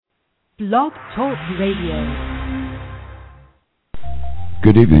Blog Talk Radio.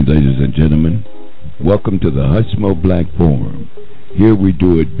 Good evening, ladies and gentlemen. Welcome to the Hushmo Black Forum. Here we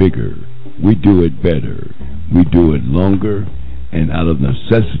do it bigger, we do it better, we do it longer, and out of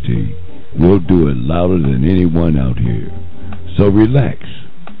necessity, we'll do it louder than anyone out here. So relax.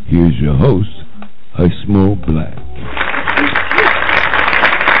 Here's your host, Hushmo Black.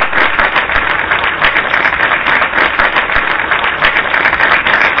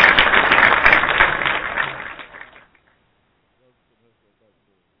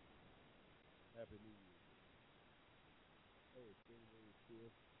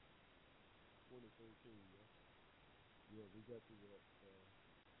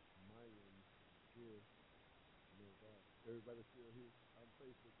 Everybody still here? I'm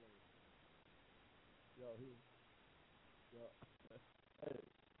Facebook Live. Y'all here? Y'all. Hey,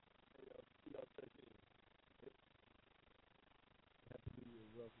 y'all check in. Happy New Year.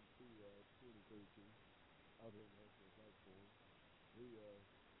 Welcome to 2013. Out here in the Hushmo Black Forum. We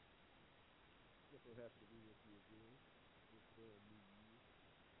just so happy to be with you again this brand new year.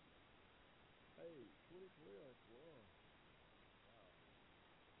 Hey, 2012. Wow.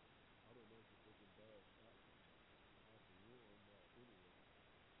 I don't know if it's looking bad after one, but anyway,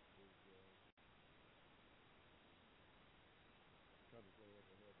 was trying to say what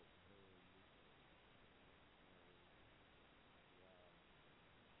the hell, but wow.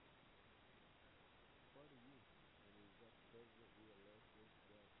 Quite a year. I mean, we got the president reelected,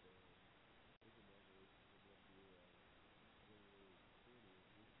 got big inauguration coming up here January 20th.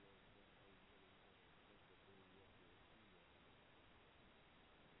 This was something really think that bring you up here to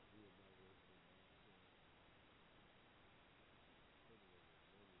re-inauguration taking place.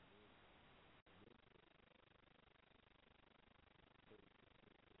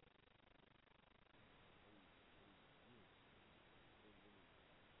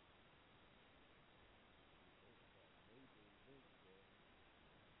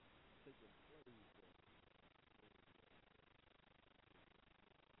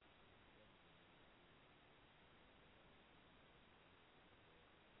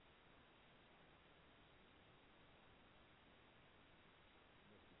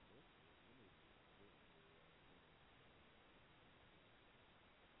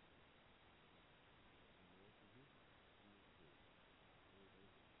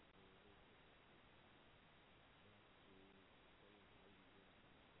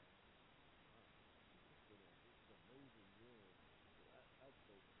 Amazing run. I'd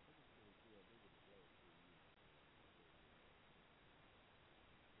say 2022, I think it's the last 3 years.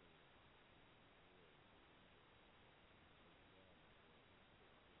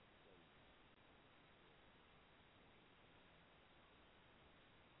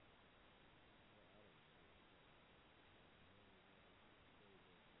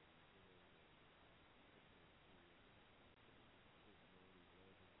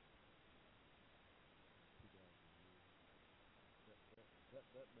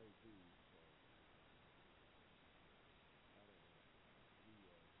 That may be, I don't know.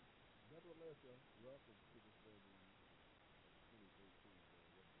 Nevertheless, welcome to this brand new 2013.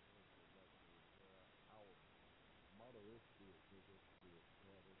 Welcome to Hushmo Black Forum. Our motto is to do it bigger, do it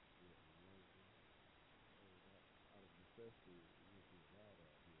better, do it longer, and out of necessity, we'll do it loud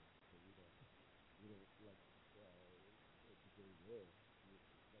out here. So we don't like to go there. We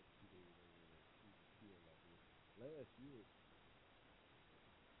like to keep everything even chill out here. Last year,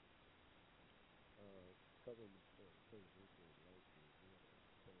 covering the presidential election, we had a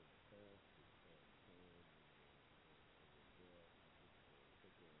fantastic time over there. Just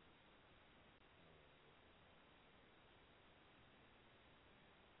such a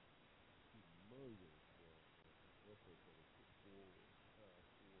humongous effort that was put forth by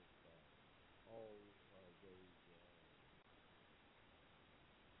all those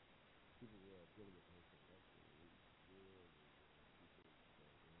people who are dealing with the Hushmo Black Forum. We really appreciate the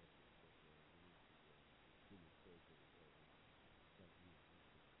effort that went into getting the president back reelected.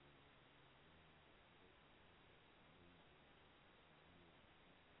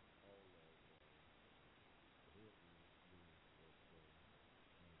 All of the headwinds that the president was facing,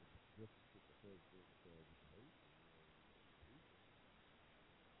 the people put him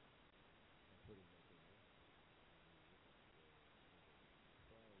back in office. I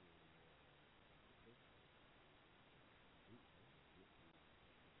mean, this is trying to take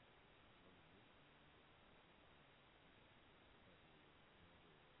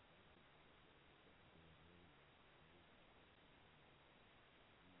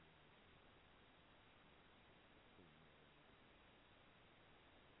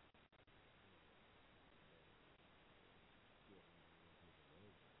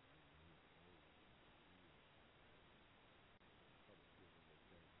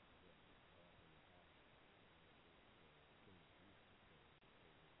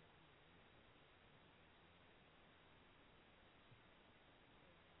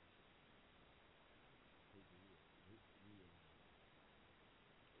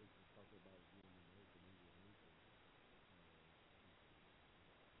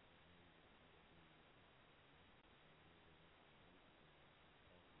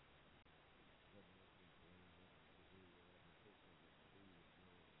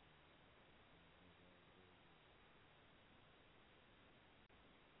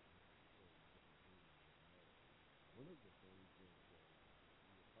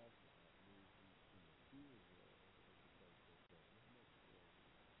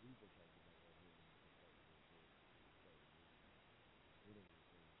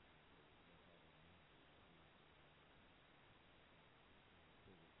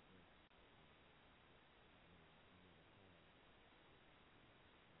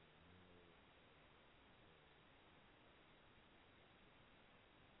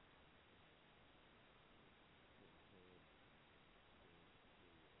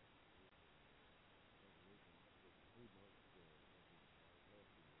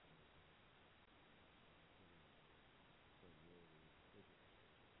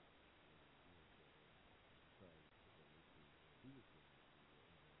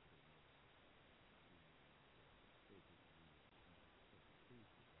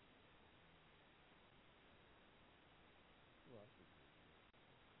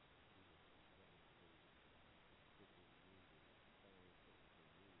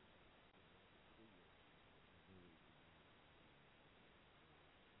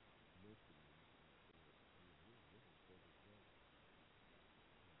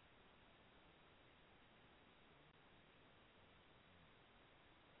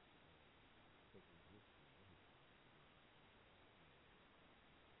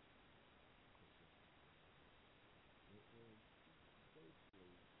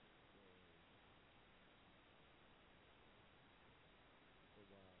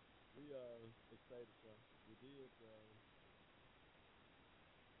We excited, we did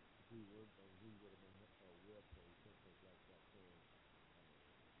do one thing. We can go to my webpage, hushmoblack.com.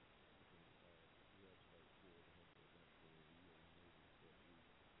 It's a website for the Hushmo Black Forum. We noticed that we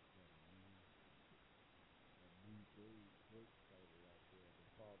got a new great title out there, The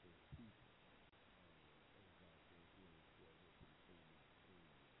Father's People. It's out there doing share here pretty soon.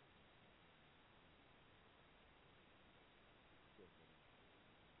 Check it out.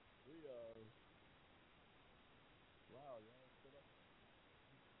 We wow, y'all set up.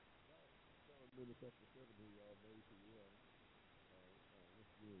 About 7 minutes after 7 here, y'all. Amazing, yeah.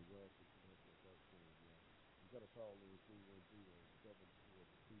 It's really well for the Hushmo Black Forum, y'all. You got to call in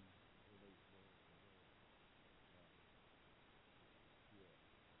 310-742-1891. Yeah.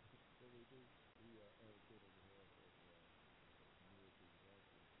 So we do. We advocate on behalf of community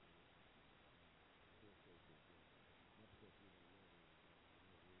development for caretakers. Not because we don't love them, we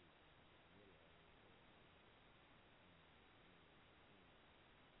realize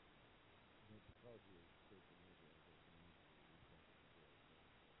but because we're taking over the community, we have to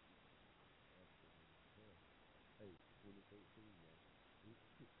advocate on behalf. Hey, 2013, y'all. This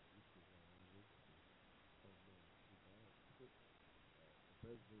is our anniversary. Oh man, we died. The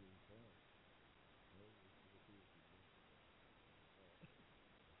president is back. Oh, it's the kids is back.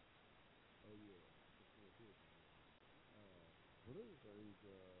 Oh yeah, it's the kids. One of the things,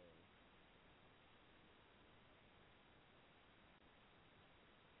 there's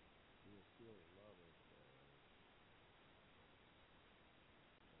still a lot of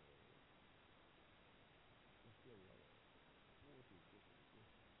forces different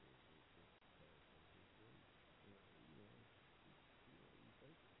you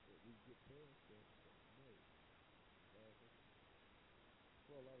think that we get past that, but no.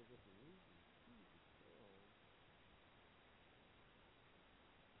 For a lot of different reasons,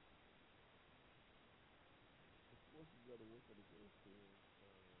 of course, you got to work on the good thing.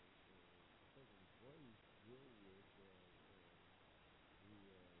 Taking place deal with the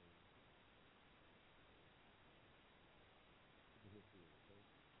history of the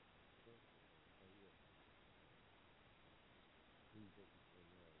country. Oh yeah. Please let me say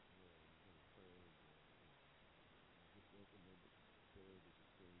that. Just recommended charity to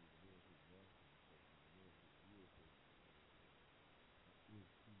save American Jackson because American youth is key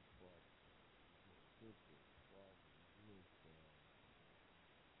problem. Central problem with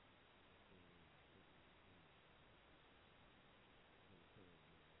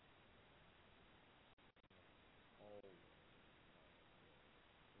all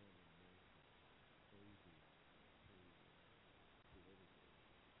animation, crazy, political,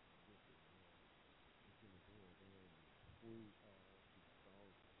 different it's going to boil down between because of what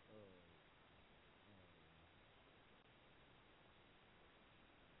happened.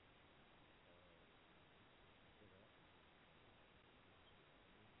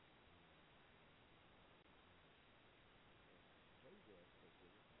 Slave aspect of it,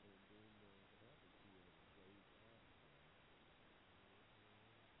 and then what happened to the slave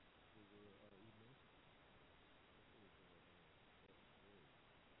they were emancipated. That's what was going on. That's really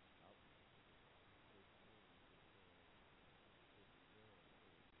out there.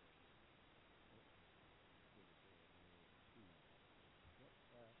 What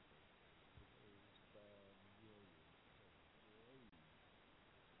happened to those 5 million slaves that were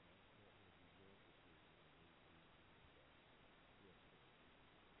emancipated in 1865? Yes, sir.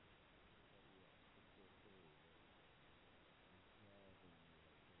 That was the story that was driving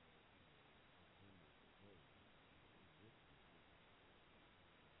agreement today in this country.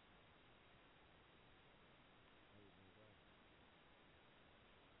 I didn't know that.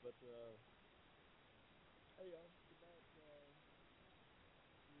 But, hey, y'all, it's about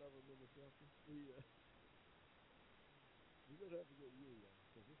 11 minutes after. We're going to have to get you, y'all,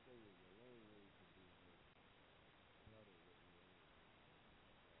 because this thing is a long way from being done. Not what we want.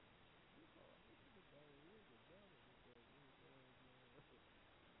 It's all right. It's a better. It is a better because we're going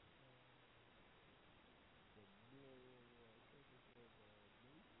the moral purpose of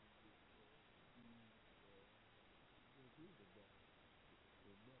nation is to be the better.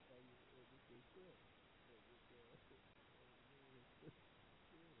 And not by your everything self.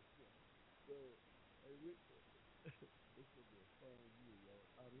 So, hey, Rick, it's going to be a fine year, y'all,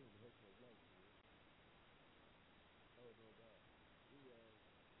 out here in the Hushmo Black Forum. Oh, no doubt. We are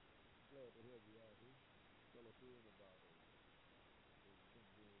glad to have you out here. Tell us in about it. There's some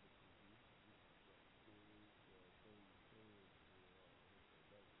more that you do. This is what stories, things planned for Hushmo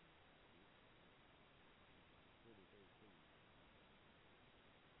Black Forum 2013.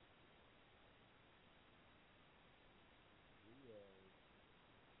 We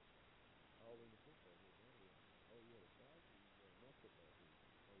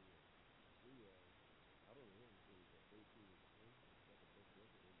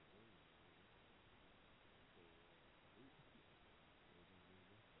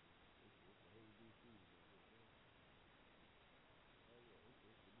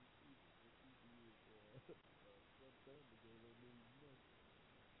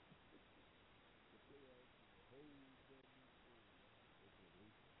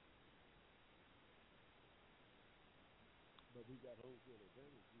because he got home field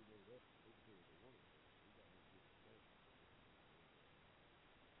advantage. You know that they can do what they want to do. He got home field advantage.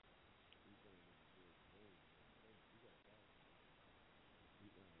 He's going into Georgia game. He got a foul.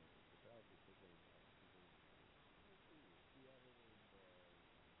 The Falcons take on let's see, Seattle and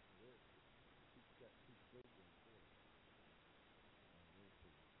where two straight in the quarterback. Let's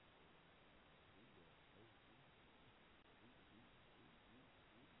see.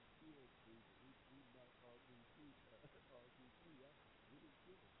 We killed Steve. We knocked RG3 out. We didn't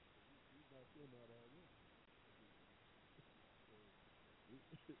kill him. We knocked him out already. So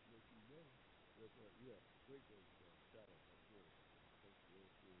let you know. But yeah, great game today. Dallas at quarterback.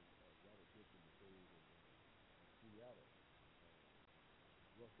 Coach got a hit in the third, and Seattle.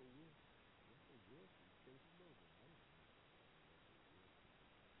 Russell Wilson. Casey Logan. I don't know. Russell Wilson.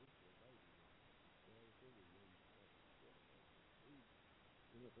 This boy might be Dallas overrated quarterback.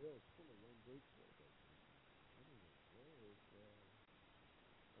 NFL is full of young great quarterbacks. I don't know. Where is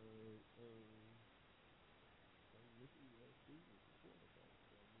Ricky Stevens, the quarterback?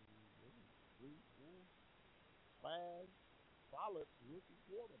 I mean, there's 3, 4, 5 solid rookie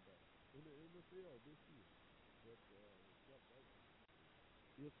quarterbacks in the NFL this year. But except that one,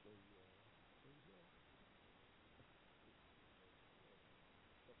 if they stay healthy,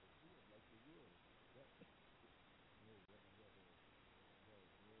 couple of them like they will. That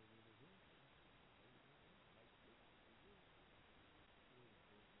Aaron intervention. Like they will.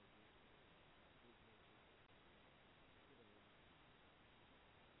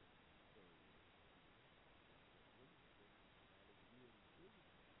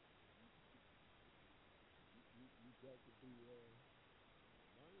 You got to be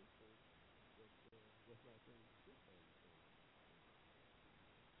mindful that that's not saying football is saying.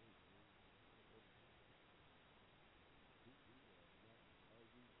 Knocked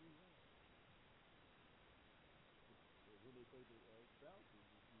RG3 out. When they played the Falcons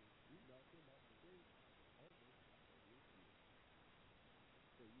this year, we knocked them out the game almost this year.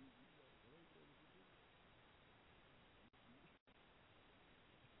 So you got that ain't funny to do.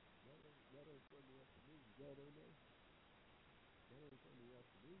 Not on Sunday afternoon. Y'all don't know. Not on Sunday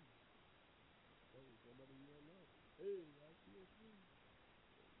afternoon. Oh, somebody you don't know. Hey, I feel free.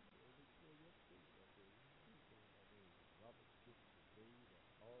 Look for your face out there. Who's going out there? Robert Smith the third or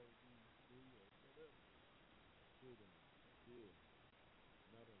RG3 or whatever. Good on. Yeah.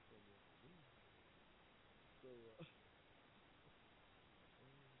 Not on Sunday afternoon. So,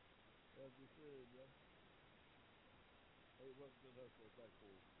 as we said, y'all. Hey, welcome to the Hushmo Black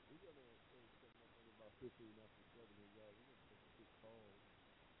Forum. We're going to coming up on about 15 after 7 here, y'all. We're going to take a quick call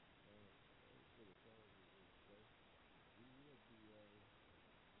for the songs we're going to play. We will be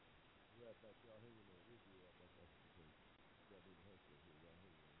right back. Y'all hang in there. We'll be right back after the break. Y'all do the Hushmo here. Y'all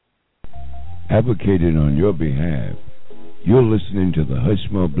hang in there. Advocating on your behalf, you're listening to the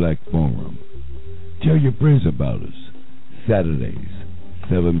Hushmo Black Forum. Tell your friends about us. Saturdays,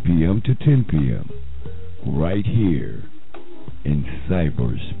 7 p.m. to 10 p.m. right here in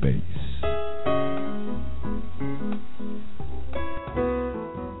cyberspace.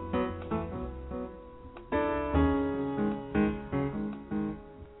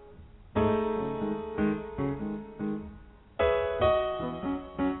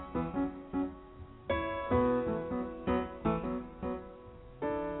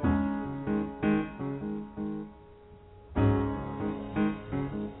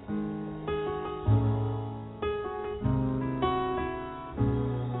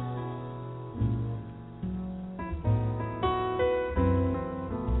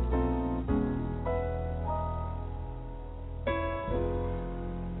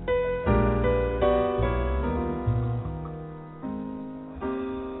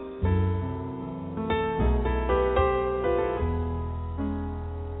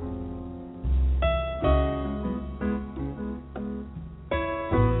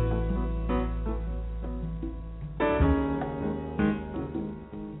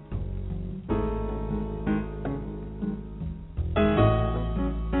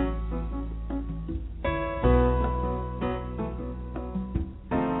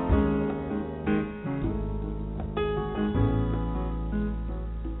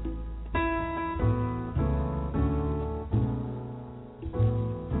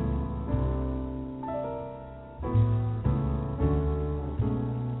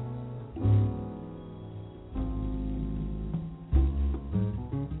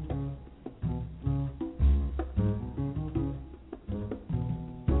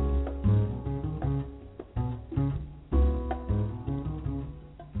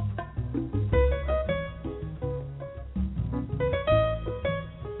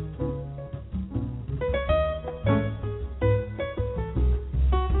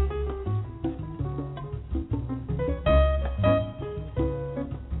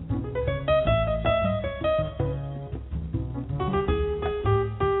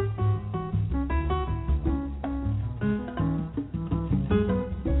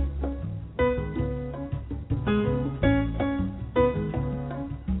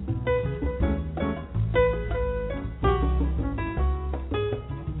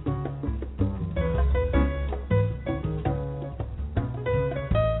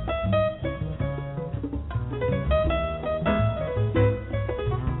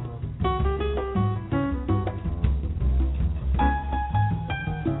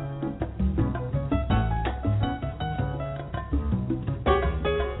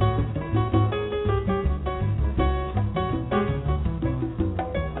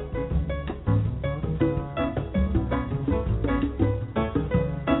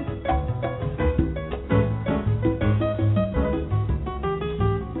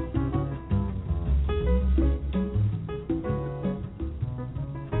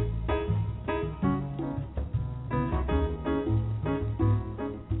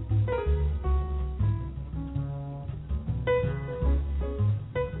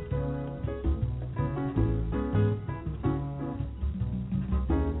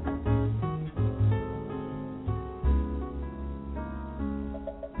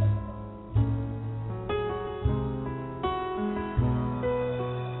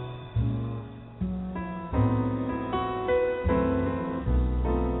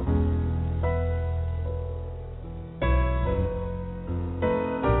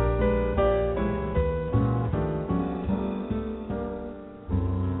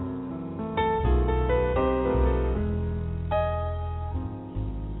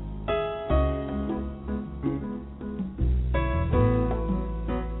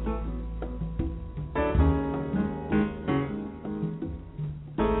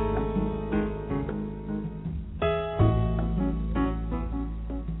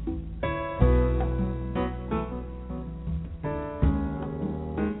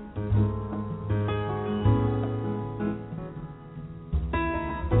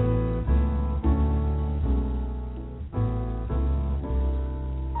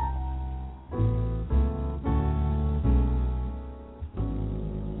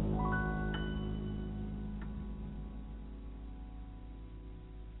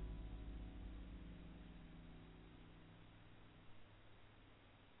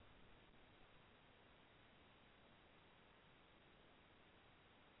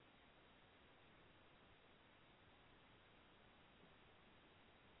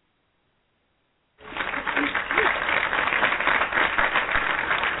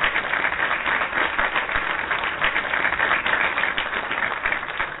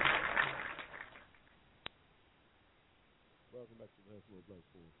 Black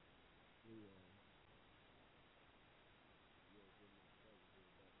Forum. We yeah, getting excited here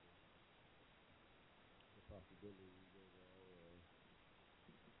about the possibilities of our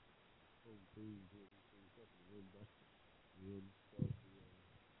home team here. We've seen something run across the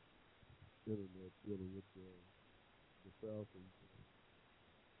internet dealing with the Falcons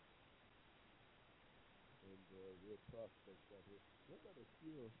and their prospects out here. Nobody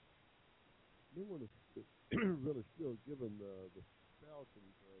still, no one is really still giving the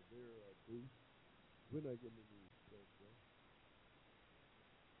Falcons their due. We're not getting any respect, though.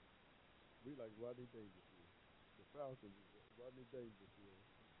 We like Rodney Dangerfield. The Falcons is Rodney Dangerfield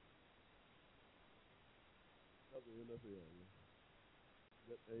of the NFL. Yeah.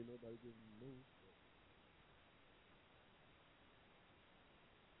 That ain't nobody getting no respect.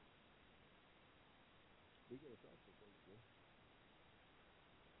 We gonna start some folks, yeah.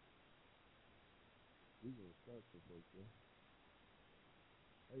 We gonna start some folks, yeah.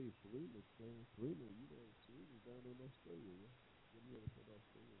 Hey, Serena's saying, Serena, you know, Serena's down in Australia, yeah. Getting ready for the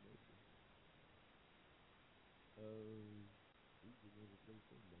Australian Open. He's getting ready to play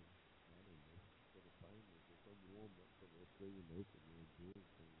somebody. I don't know. For the finals or some warm up for the Australian Open, yeah. Bill's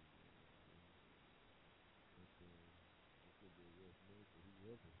saying, that's gonna be a rough night for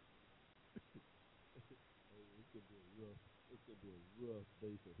whoever. It could be a rough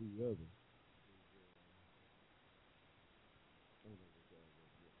day for whoever. I don't know what y'all want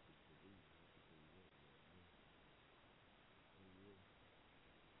to get to do. I can tell you what right now.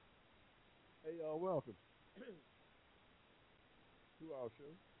 Hey, y'all, welcome to our show,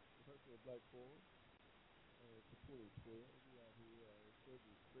 the Hushmo Black Forum, for 2012. We out here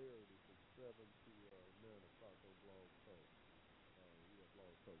every Saturday from 7 to 9 o'clock on Blog Talk. We have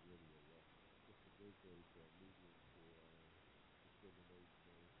Blog Talk Radio, y'all. It's a great day for a medium for disseminating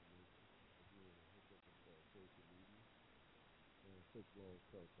information. If you want to hook up with social media, take Blog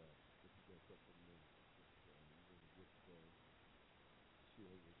Talk out. If you got something you want to just share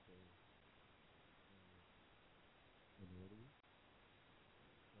with an audience,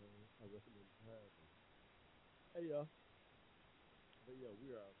 I recommend having. Hey, y'all. But yeah,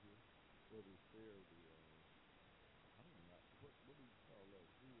 we're out here every Saturday. I don't know what do you call that?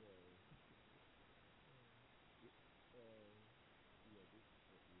 We deal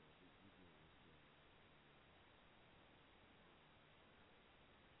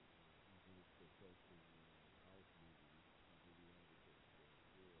with protecting house meetings and really advocates for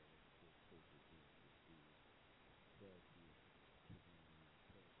social justice to try to our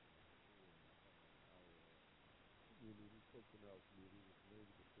community, coaching house community with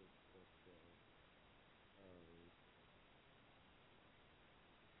 90%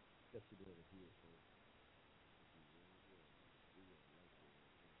 that's the way to hear it, folks. We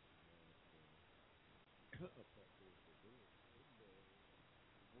like a platform for them and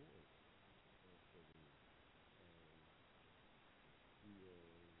reward for them. We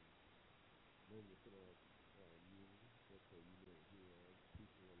normally put out community, but you know, here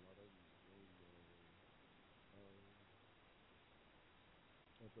people, a lot of them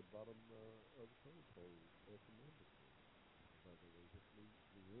at the bottom of the totem pole as a membership. By the way, just move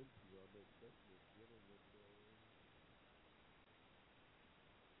into our next segment dealing with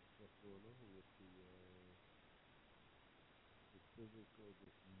what's going on with the physical,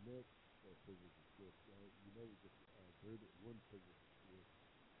 this next physical shift. You know, we just averted one physical shift.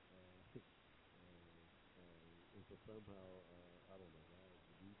 And so somehow, I don't know how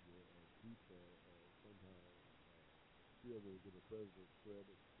the media people somehow still won't give the president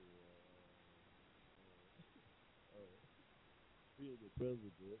credit for being the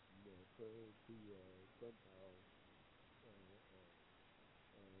president and trying to somehow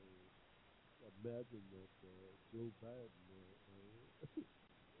imagine that Joe Biden is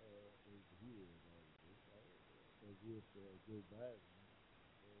the hero in all of this, as if Joe Biden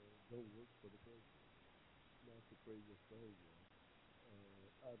don't work for the president. That's the craziest thing, man.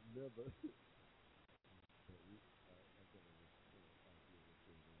 I've never. I got an idea what's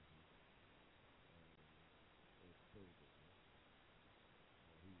going on here. It's crazy, man.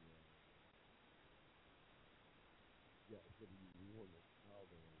 He got what he wanted out of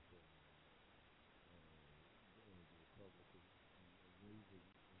the Republicans and raising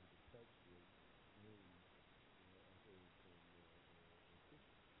the tax rate on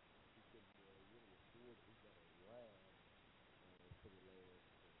he couldn't really afford it. He got a ride for the last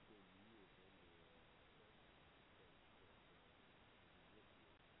 10 years under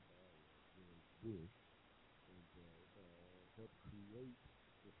George Bush and helped create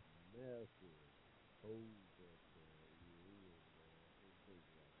this massive hole that we're in terms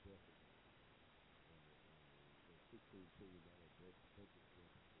of our deficit. $6 $15 trillion budget deficit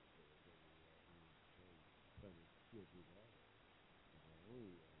that we are in today, trying to still do that.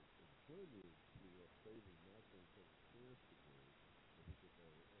 Only concern is to favor national self-defense today, if we could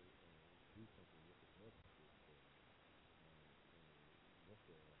do something with the deficit.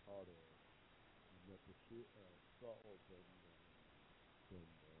 That's harder enough to solve than you can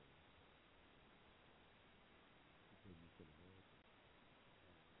imagine.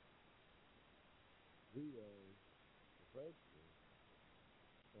 The president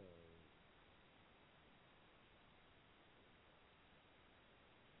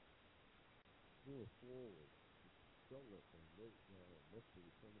going forward, sell that thing. Most of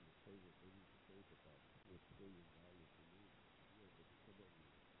the economists say that they need to save about $4 trillion a year. But to come up with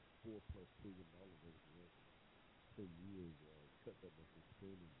 $4+ trillion over the next 10 years, cut that much in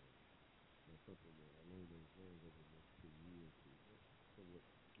spending. Something along those lines over the next 10 years to somewhat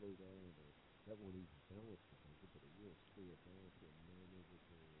slow down. That won't even balance the budget, but it will slow it down to a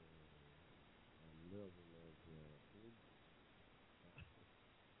manageable level of spending.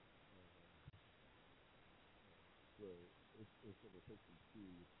 So it's going to take some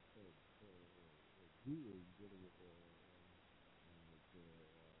serious doing dealing with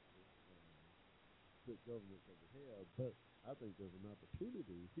the government that we have. But I think there's an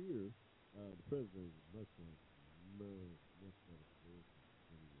opportunity here. The president is much better position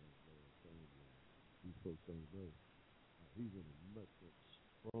than he was saying. These folks don't know. He's in a much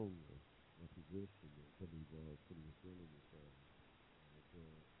stronger position than he was dealing with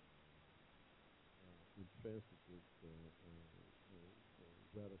intransigent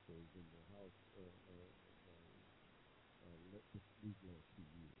radicals in the House these last 2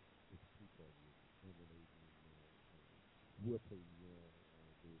 years. It's Tea Party dominating whipping the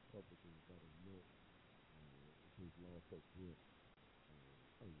Republicans by the neck. His loss of grip.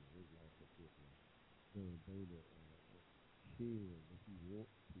 His loss of grip. John Boehner can, if he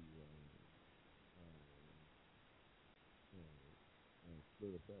wants to,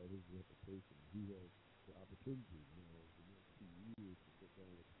 solidify his reputation. He has the opportunity now in the next 2 years to sit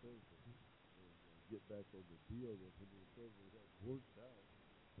down with the president and get back on the deal that him and the president have worked out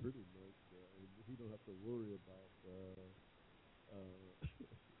pretty much, and he don't have to worry about the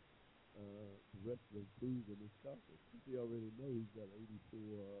rest of them crews in his caucus. He already knows he's got 85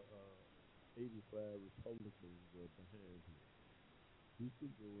 Republicans behind him. He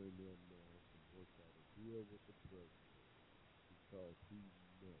can go in there and work out a deal with the president because he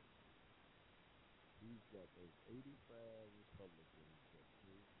knows he's got those 85 Republicans that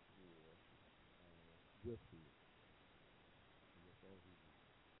vote with him. And that's all he needs.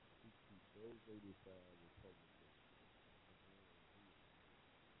 He keeps those 85 Republicans behind him.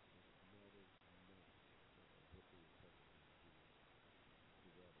 And it matters not what the Republicans do.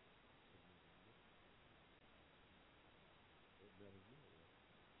 It matters not.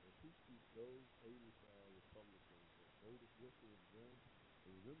 If he keeps those 85 Republicans that voted with him, then,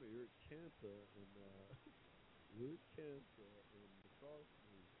 and remember Eric Cantor and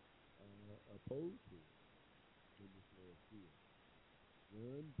McCarthy opposed him in this last year.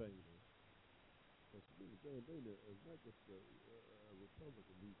 John Boehner, John Boehner is not just a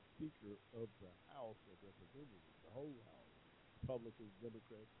Republican, he's Speaker of the House of Representatives, the whole House. Republicans,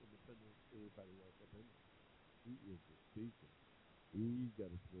 Democrats, Independents, everybody else up in there. He is the Speaker. He's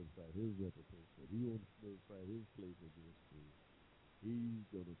got to solidify his reputation. He wants to solidify his place in history. He's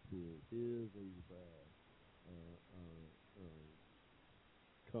going to pull his 85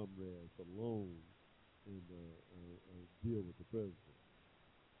 comrades along and deal with the president.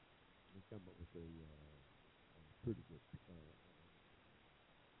 And come up with a pretty good plan.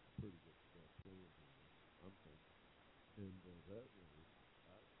 I'm thinking. And that way,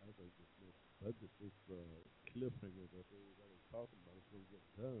 I think this next budget, this cliffhanger that everybody's talking about is going to get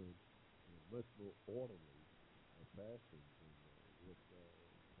done in a much more orderly fashion than what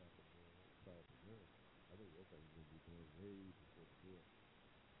happened prior to now. I think that thing's going to be done way before the bill.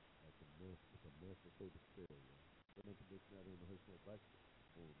 It's a month before the bill. Don't have to mention that on the Hushmo Black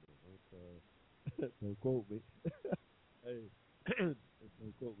Forum. Don't quote me. Hey,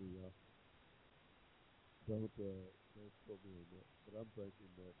 don't quote me, y'all. Don't quote me on that. But I'm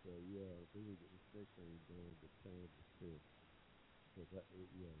thinking that, if we will get this next thing done, the time to spend. So that,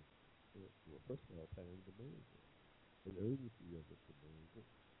 well, first of all, time demands it. The urgency of it demands it.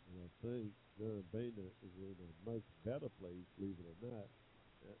 And I think John Boehner is in a much better place, believe it or not,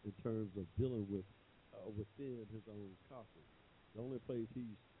 in terms of dealing with within his own caucus. The only place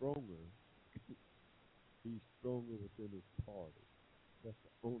he's stronger within his party. That's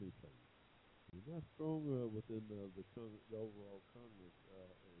the only place. He's not stronger within the overall Congress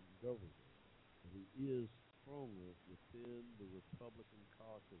and government. And he is stronger within the Republican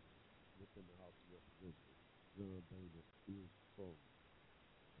caucus within the House of Representatives. John Boehner is stronger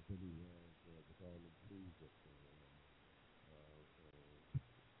than he was with all the fools up there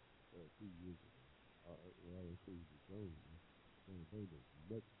 2 years ago. All the fools are gone. John Boehner is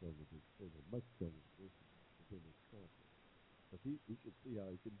much stronger within his conference. But he can see how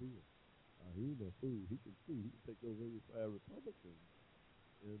he can do it. He ain't no fool. He can see he can take over every 5 Republicans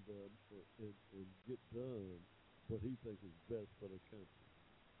and get done what he thinks is best for the country.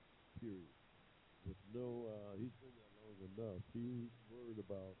 Period. With no, he's been there long enough. He's worried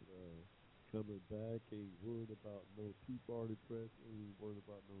about coming back. He ain't worried about no Tea Party pressure. He ain't worried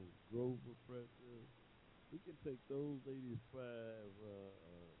about no Grover pressure. He can take those 85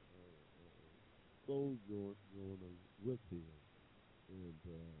 sojourners with him and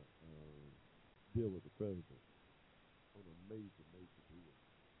deal with the president on a major deal.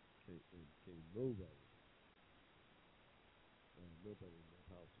 Can't nobody in that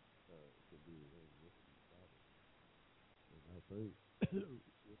house can do anything with him about it. And I think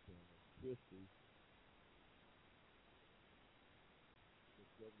with Christie,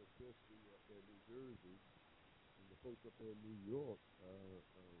 with Governor Christie up there in New Jersey, and the folks up there in New York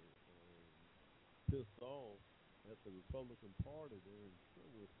pissed off at the Republican Party there in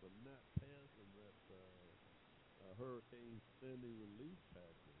Congress for not passing that Hurricane Sandy relief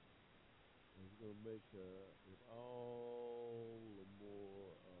package. And it's going to make it all the more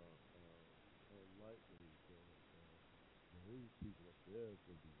unlikely that those people up there is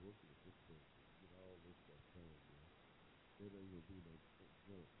going to be working at this point to get all this stuff done. It ain't going to be no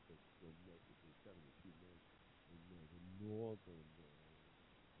jump that's going to make it kind of too much. And the northern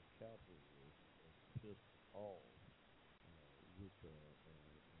capitalists are pissed off with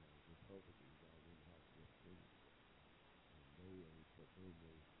Republicans out in the House of Representatives. And they ain't put their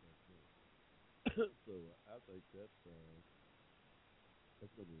nose back there. So I think that's going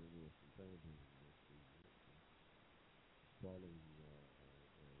to be an interesting time here in the next few years. Following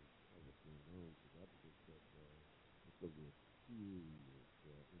what's going on, because I think that it's going to be a serious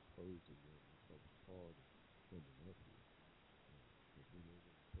imposing of the Republican Party coming up here. Because when they're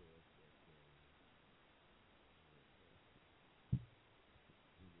going to pass that,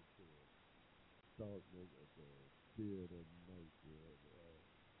 when they start making the dead of night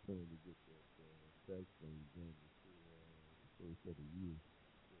trying to get that tax thing done before the first of the year.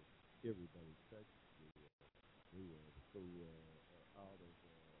 So everybody's taxes they so out of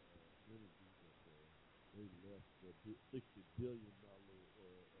energy that they left the $60 billion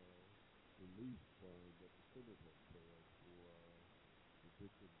relief fund that the Senate had passed for the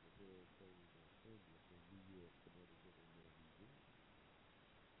victims of Hurricane Sandy from New York, Connecticut, and New Jersey.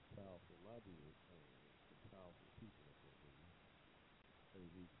 Powerful lobbying, some powerful people up there. Hey,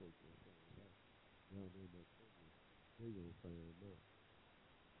 these folks will find out. Down there in that Congress, they're going to find out.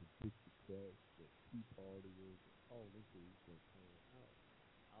 The Dixiecrats, the Tea Partiers, all these things going to find out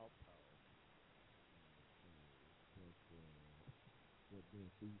how powerful that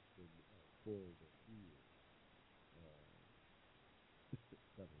Northeastern forward is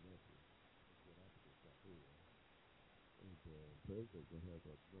coming up here. That's what I think out here. And the president's going to have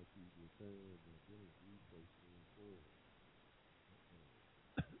a much easier time than dealing with these folks going forward.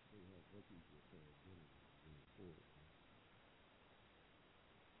 They have much easier time dealing with them going forward.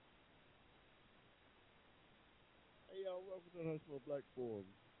 Hey y'all, welcome to the Hushmo Black Forum,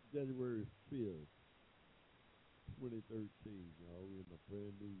 January 5th, 2013, y'all. We're in a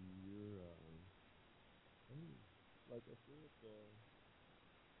brand new year. Like I said,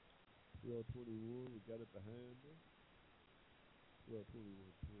 12/21, we got it behind us.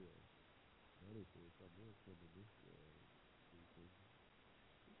 12/21/12. I didn't say something else coming this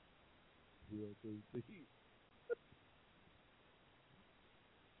 12/13.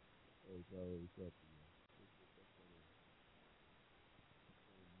 It's always something. It's just some kind of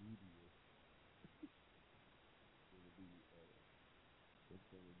media. It's going to be some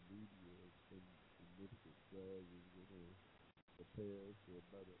kind of media, some significant charge is going to pass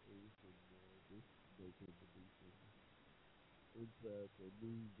by the earth, and this may tend to be some inside the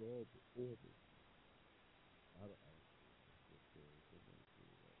news orbit. I don't know. Just somebody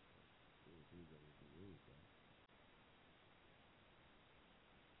say that. They got to worry about.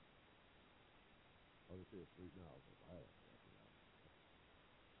 I'll just say it's 3 miles of violence right now.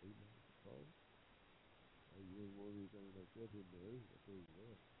 8 miles of call? You wouldn't want anything like that in the area, I'll tell you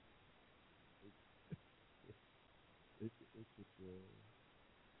that. It's just,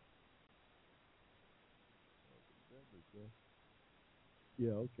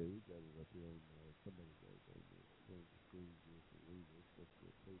 yeah, okay, we got it up here on, somebody got it on the screen here for reading. It's supposed to be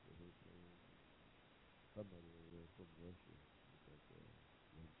a paper headline. somebody over there from Russia. It's like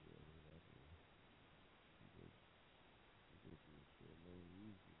one girl there. I don't know. She goes to a long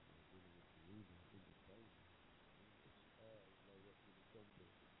reason. Dealing with Serena in the final. It's like that when it comes to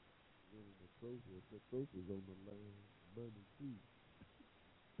winning the trophy. If the trophy's on the line, money too.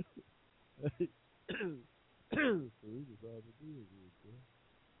 Serena's all the deal with, yeah.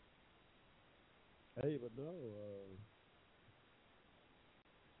 Hey, but no,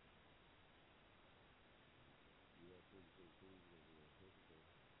 yeah, 2013 was a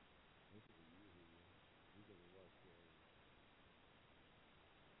heck of a year here. We're gonna watch.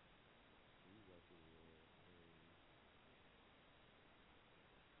 We're watching.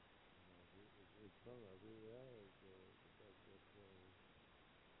 It's fun. I really is the fact that the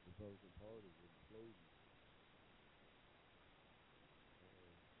Republican Party is imploding.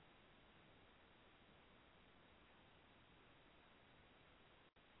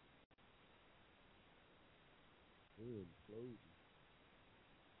 They're imploding.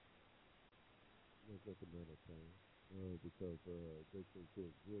 That's just a matter of time. Because they can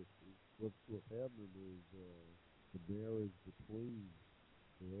coexist. What's happening is the marriage between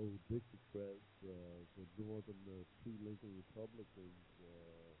the old Dixiecrats, the northern two Lincoln Republicans,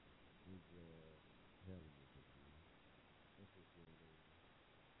 is having it. That's what's going on.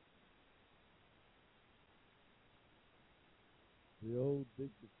 The old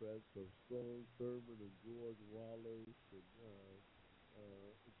Dixiecrats of Strong Thurman and George Wallace and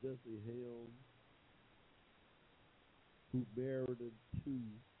Jesse Helms, who married into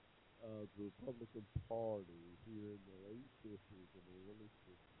the Republican Party here in the late 50s and early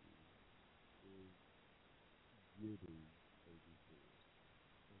 60s, is getting a divorce.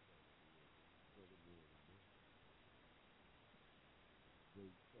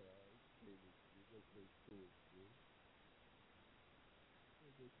 They coexist.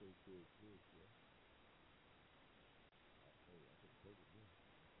 They say coexist, yeah. I could have told him that.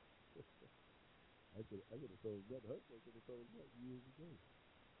 I could have told him that. Hushmo could have told him that years ago.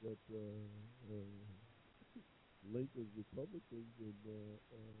 That Lincoln's Republicans and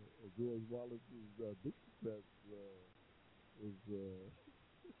George Wallace's Dixiecrats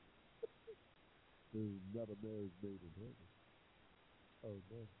is not a marriage made in heaven. Oh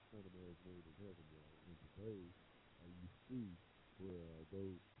no, not a marriage made in heaven, y'all. And today, you see where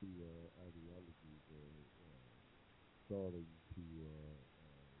those two ideologies are starting to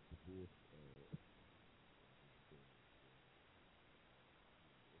divorce.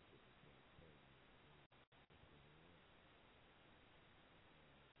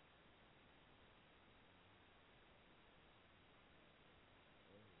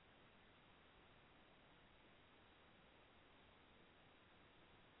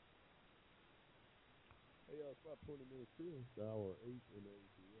 Hey, it's about 20 minutes to it's hour 8 in the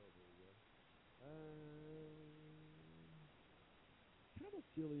ATL there, y'all. Kind of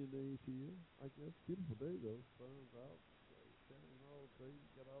chilly in the ATL, I guess. Beautiful day though. Sun's out, shining all day.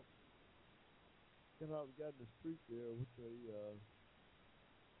 Got out and got in the street there with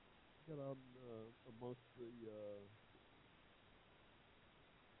got out amongst the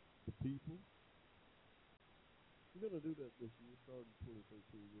people. We're gonna do that this year, starting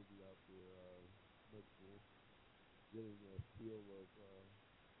 2013. We'll be out there much more, getting a feel of a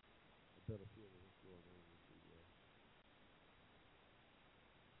better feel of what's going on with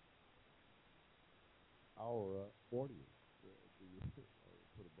our audience.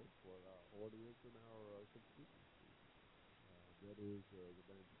 For the most part, our audience and our constituency. That is the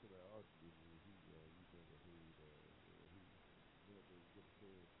 90% of our audience. You never heard who never get a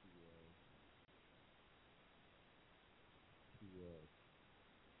chance to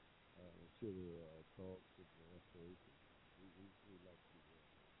share their thoughts and aspirations. We like to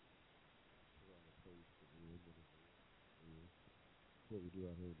put on a face for them and that's what we do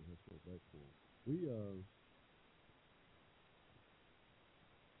out here in the Hushmo Black Forum. Wow.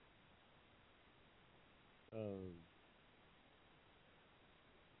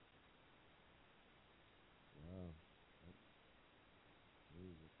 It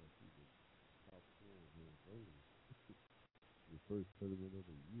looks like he was top scorer here early. The first 30 minutes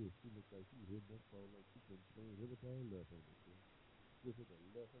of the year, she looked like she was hitting that ball like she couldn't stand. Hit the ball left-handed. Just hit the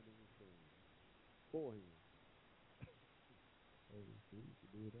left-handed return. Forehand. Oh, she used to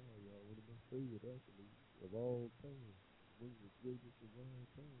do it all, y'all. One of my favorite athletes of all time. One of the greatest of all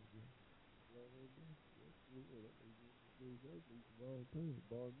time, yeah. Y'all know that? Yes, yeah, that was one of the greatest athletes of all time,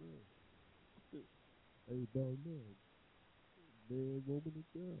 bar none. Hey, bar none. Man, woman, and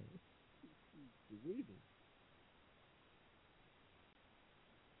child. Serena.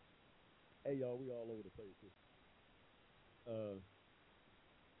 Hey, y'all, we all over the place here.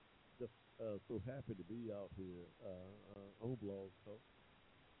 Just so happy to be out here on Blog Talk.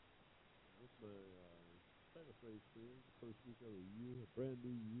 This is my cyberspace series, the first week of the year, a brand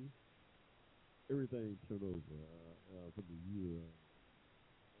new year. Everything turned over for the year.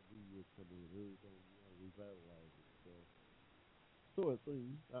 A new year coming in, everything revitalized itself. So it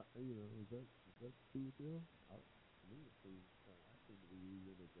seems, is that true with you? To me, it seems I seem to be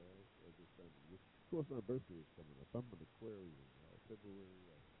re-energized at this time of year. Of course, my birthday is coming up. I'm an Aquarian, February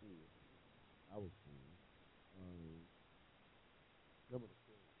 4th. I was born. I'm an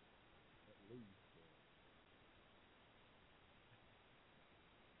Aquarian, at least.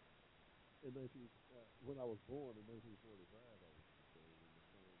 When I was born in 1945, I was considered in the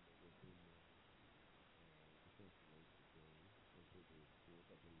time that was in the constellation zone. On February 4th,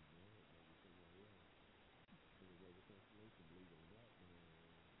 I believe now, it may be somewhere else. In the weather constellation, believe it or not,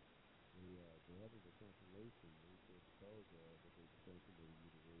 they added a constellation. They said because that they determined the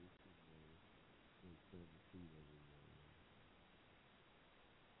mutilation, they expand the speed of the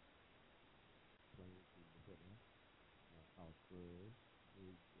planets in the heaven. Australia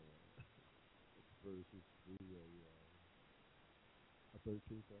is versus through a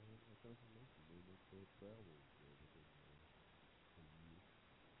 13th constellation. They make their travels within a year.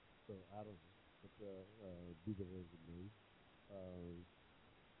 So I don't know, but be that as it may.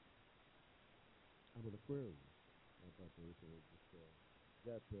 I'm an Aquarian. About this, just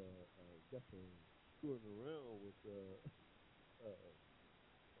got to screwing around with.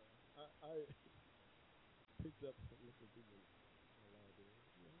 I picked up. Looking through my library.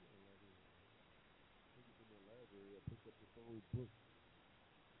 Yeah, my library. Looking through my library, I picked up this old book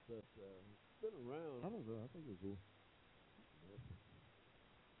that's been around. I don't know. I think it's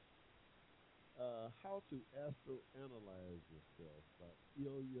How to Astro-Analyze Yourself by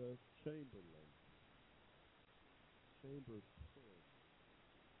Ilya Chamberlain. Ilya Chamberlain.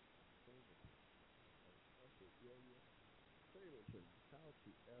 How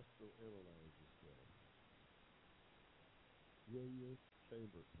to Astro-Analyze Yourself. Ilya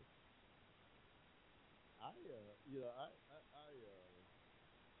Chamberlain.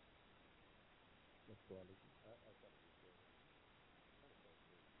 Astrology. I thought it was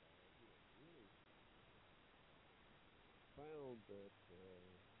really found that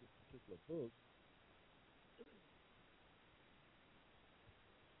this particular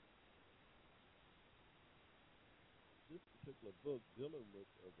book dealing with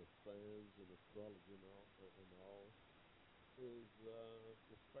the signs and astrology and all is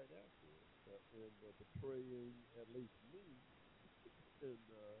quite accurate in portraying at least me and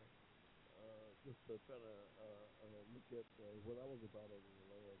just trying to look at what I was about over the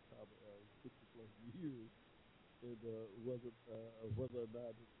last 60 plus years and whether or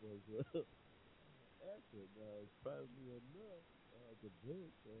not it was accurate. Surprisingly enough, the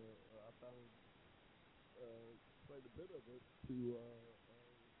book I found quite a bit of it to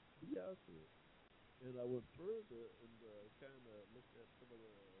be accurate. And I went further and kind of looked at some of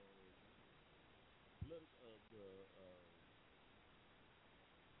the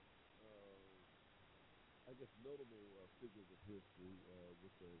notable figures of history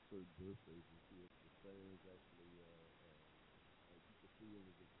with certain birthdays and see if the signs actually you could see it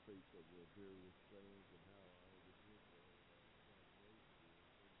as a trace of the various signs and how within the combination in the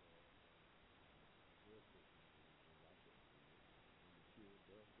I can see it and the pure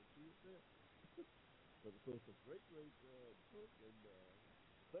enough to see it there. But of course, a great book, and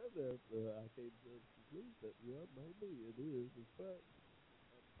said that I came to the conclusion that maybe it is in fact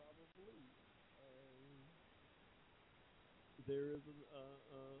probably there is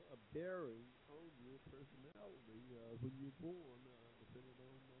a bearing on your personality when you're born, depending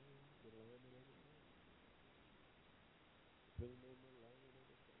on the land and everything, depending on the land and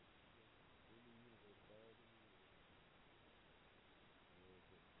everything. In the universe, all the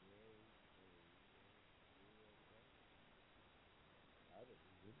I don't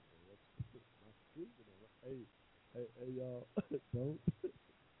know anything. That's my stupid. Hey, y'all, don't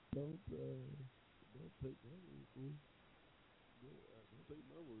take my word for it. Don't take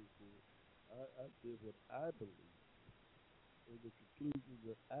my word for it. I said what I believe, and the conclusion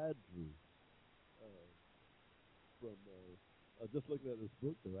that I drew from just looking at this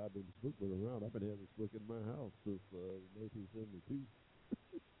book. Though this book been around. I've been having this book in my house since 1972.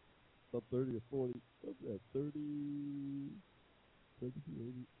 Some 30 or 40. What's that? 30. 32,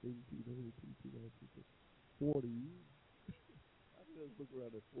 82, 92, 40 years. I've been in this book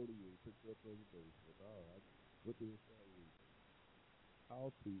around at 40 years, picked up every day. What do it say? How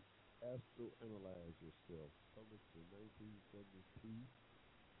to Astro-Analyze Yourself, published in 1972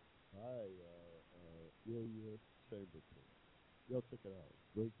 by Ilya Chamberlain. Y'all check it out.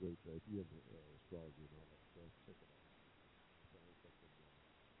 Great track. If you have astrology and all that stuff, check it out. Find something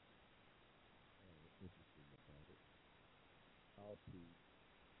interesting about it. How to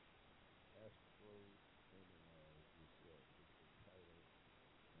astro analyze yourself. It's entitled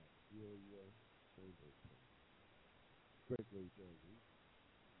Julia Overton. Great thing. In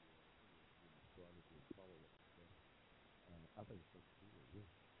astrology and follow that stuff. I think it's something cool. Yeah.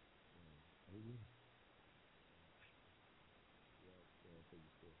 Oh yeah.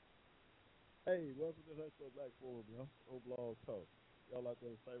 Hey, welcome to the Hushmo Black Forum, y'all. On Blog Talk. Y'all out there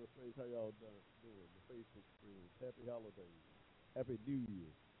in cyberspace, how y'all doing? The Facebook friends. Happy holidays. Happy New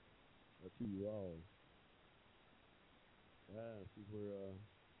Year to you all. See where a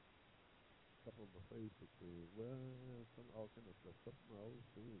couple of my Facebook friends, all kind of stuff. Some of my old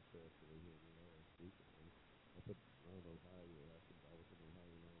friends passed away here in the last week. I put on Ohio. I was in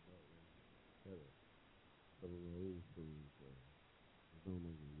Ohio around that one. Had some of my old friends are no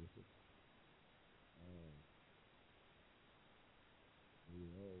longer with us. We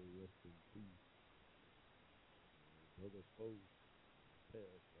all rest in peace. Brother Poe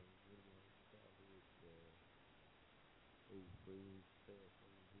passed on one of my childhood old friends passed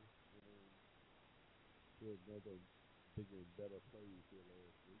on. He went on to another bigger and better place here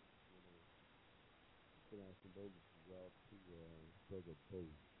last week. Send our condolences out to Brother Poe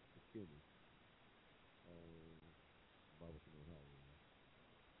McKinney. Barbara, Ohio.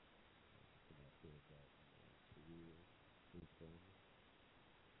 Send our prayers out to his family.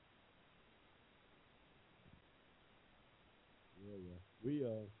 Yeah. We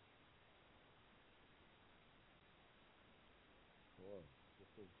boy,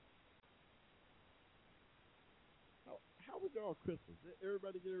 how was y'all Christmas? Did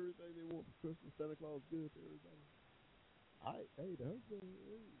everybody get everything they want for Christmas? Santa Claus good to everybody? Hey, the husband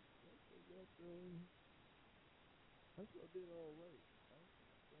did all right.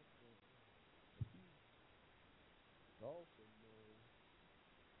 Golf and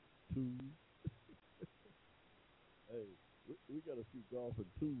tools. Hey, we got a few golf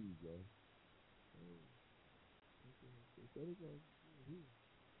and tools, y'all. Santa Claus is here.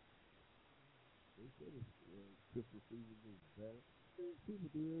 They said Christmas season is back.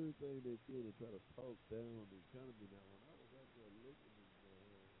 People do everything they can to try to talk down the economy now. When I was out there looking,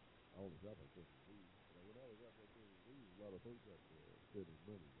 I was out there Christmas Eve. When I was out there Christmas Eve, a lot of folks out there spending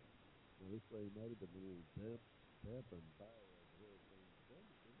money. Now this thing might have been a little dampened by the hurricane.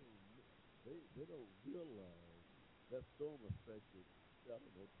 They don't realize that storm affected, I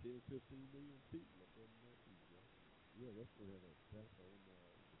don't know, 10, 15 million people up there in the Northeast. Yeah, that's going to have a damp on the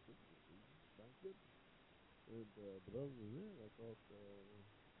Christmas season. My goodness. And, but other than that, I thought,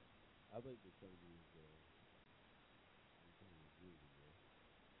 I think the Chinese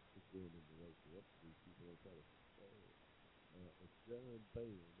it's going in the right direction. These people are trying to John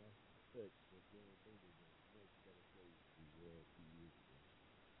Boehner, and I suspect that John Boehner is a much better place to be 2 years ago.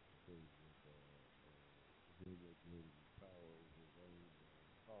 Because of him getting power over his own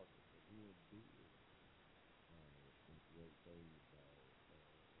caucus, and him doing the right thing by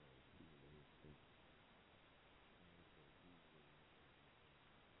people in his country.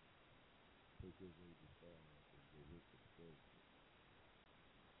 Take his 85 and go with the president.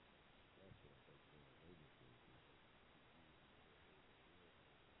 That's what I think John Boehner is going to do.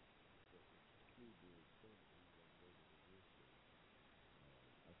 He's doing something. He's going to go to the district.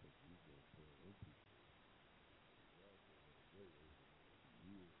 I think he's going to turn into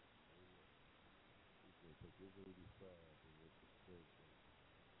years. He's going to take his 85 and work with the president.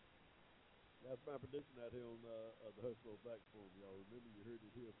 That's my prediction out here on the Hushmo Black Forum, y'all. Remember, you heard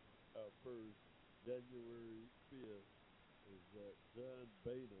it here first. January 5th is that John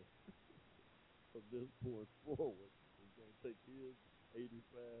Boehner, from this point forward, is going to take his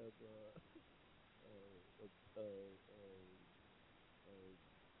 85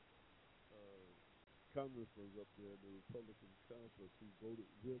 congressmen up there, the Republican conference who voted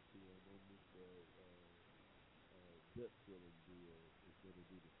with him on this debt ceiling deal is going to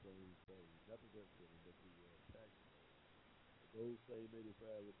do the same thing. Not the debt ceiling, but the tax law. Those same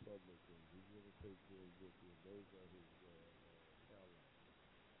 85 Republicans, he's going to take them with him. Those are his allies.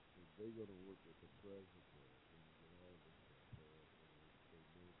 And they're going to work with the president and get all this stuff passed. So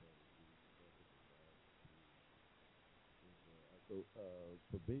nobody needs nothing about it. And so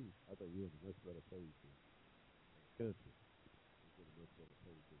for me, I think we're in a much better place in the country. We're in a much better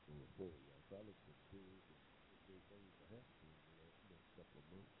place going forward. Yeah. So I look for big and great things to happen in the next couple of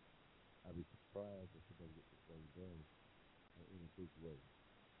months. I'd be surprised if somebody gets this thing done in a big way.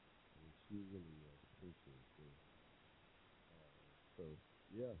 And she really appreciates it. So,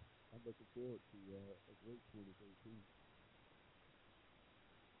 yeah, I'm looking forward to a great 2013.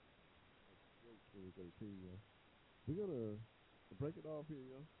 2013, y'all. We're gonna break it off here,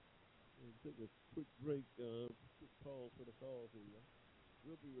 y'all, and take a quick break, quick pause for the calls here, y'all.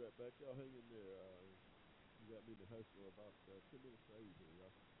 We'll be right back. Y'all hang in there. You got me to Hushmo about 10 minutes to 8 here,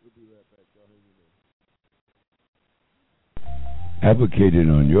 y'all. We'll be right back. Y'all hang in there. Advocating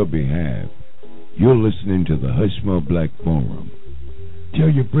on your behalf, you're listening to the Hushmo Black Forum. Tell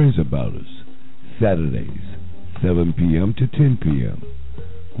your friends about us. Saturdays, 7 p.m. to 10 p.m.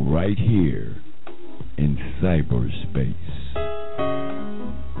 right here in cyberspace.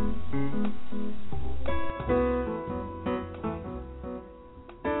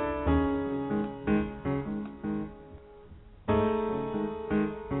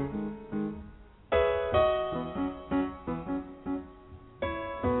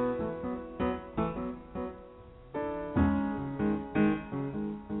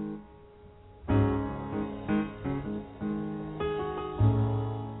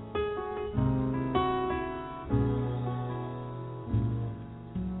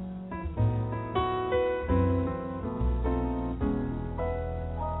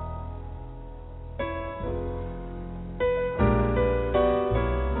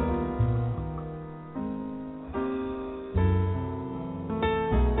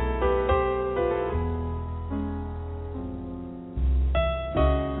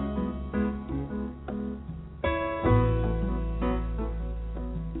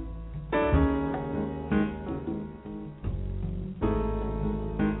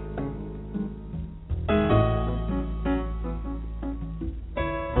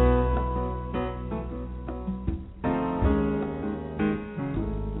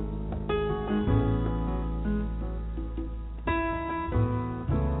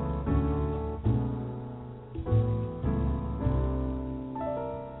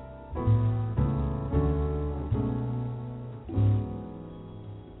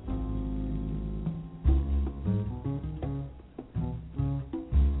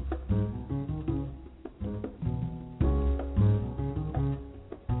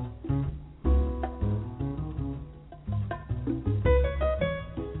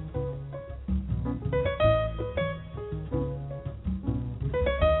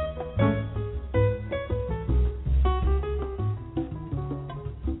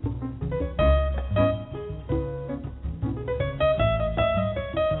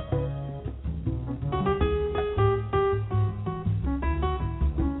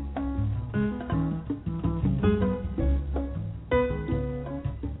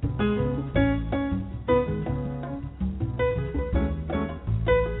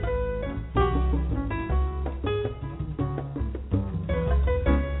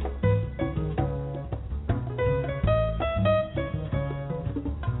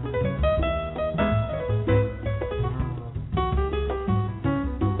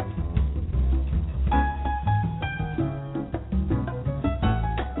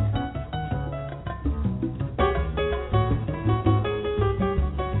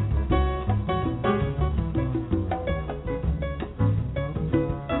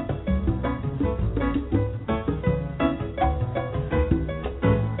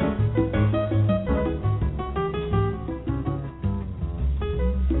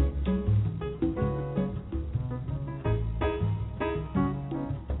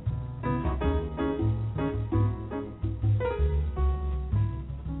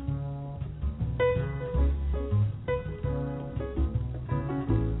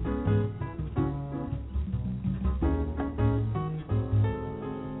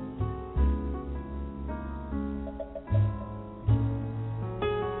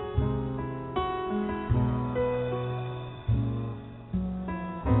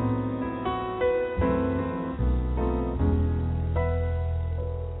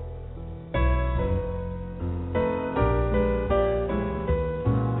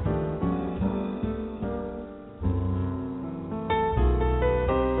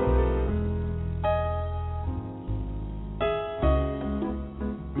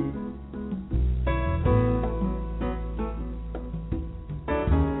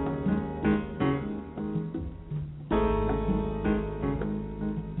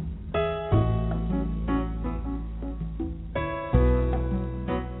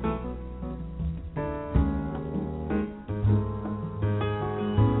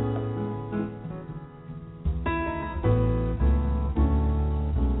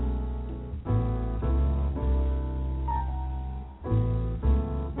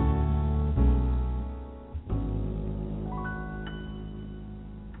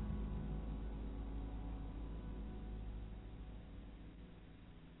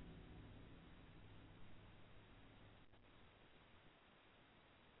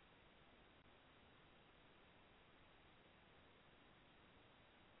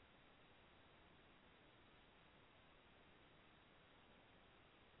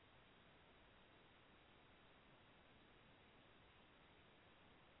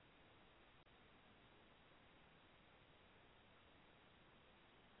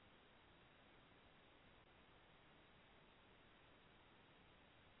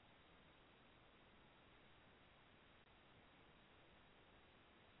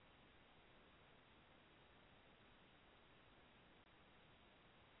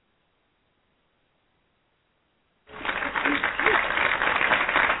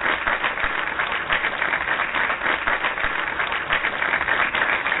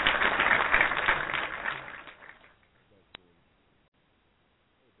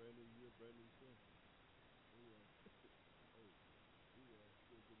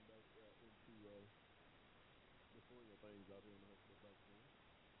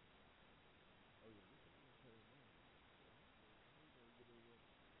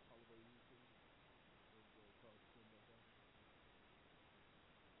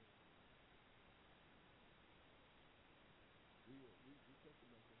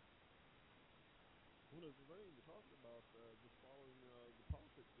 when it was arraigned, they talked about just following the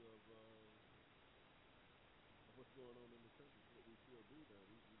politics of what's going on in the country. It's what we still do now.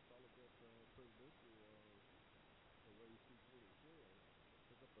 We followed that presidential race 2 2012.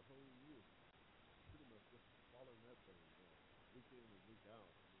 Took up the whole year, pretty much just following that thing, week in and week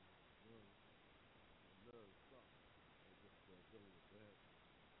out. I mean, non-stop. Just dealing with that.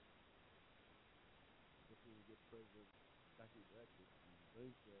 Just when we get president back elected, and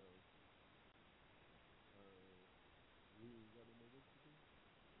think we ain't got any work to do.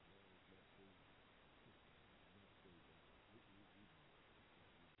 No, it's not true. Not true. We got a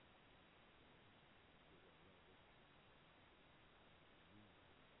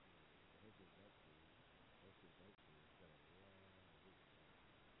lot of work to do. Husband back there, got a lot of work to do.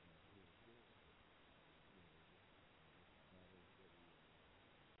 Here in Florida. Battles that we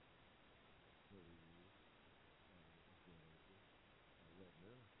use. Right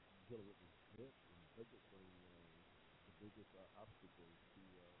now, dealing with this debt and budget thing, the biggest obstacles to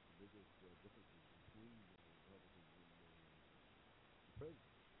the biggest differences between Republicans and the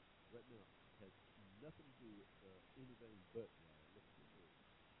president right now has nothing to do with anything but, listen to this,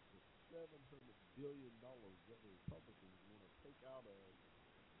 the $700 billion that the Republicans want to take out of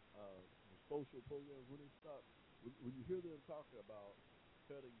the social programs. When they stop, when you hear them talking about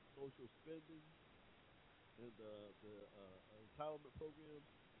cutting social spending and the entitlement programs,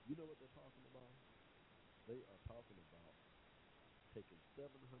 you know what they're talking about? They are talking about taking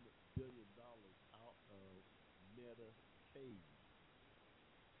 $700 billion out of Medicaid.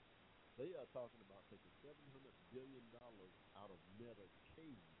 They are talking about taking $700 billion out of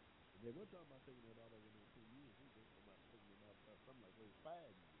Medicaid. And they weren't talking about taking it out over the 2 years. They were talking about taking it out something like over 5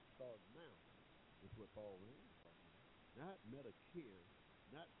 years. Starting now. That's what Paul Rand is talking about. Not Medicare,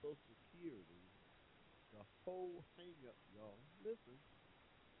 not Social Security. The whole hang-up, y'all, listen,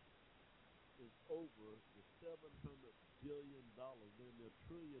 is over the $700 billion, then the $1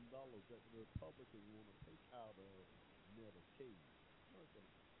 trillion that the Republicans want to take out of Medicaid.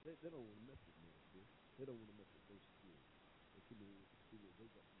 They don't want to mess with Medicare. They don't want to mess with Social Security. They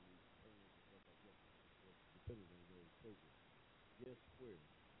got too many parents and stuff like that depending on those programs.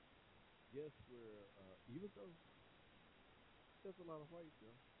 Guess where, even though there's a lot of whites,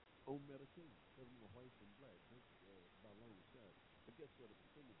 on Medicaid, there's more whites than blacks, by a long shot. But guess what? The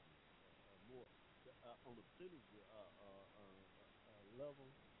percentages are more on the percentage level.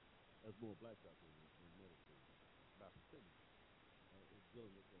 There's more blacks out there in Medicaid by percentage. It's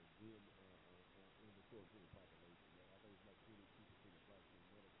dealing with them in the total population. I think it's like 22% of blacks in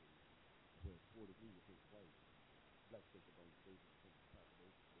Medicaid, whereas 43% white. Blacks take about 30% of the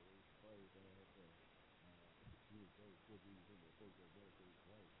population, so it's probably those 43% of the folks that Medicaid is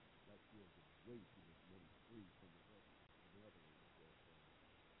white. Blacks still get way too much money free from the government and the other ones that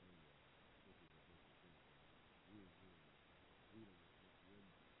this is a big thing. We don't want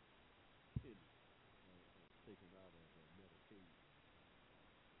one penny taken out of Medicaid.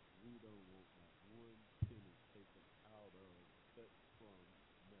 We don't want not one penny taken out of cut from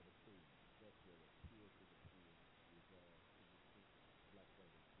Medicaid. That's what it appeals to the poor, regard to the sick, black,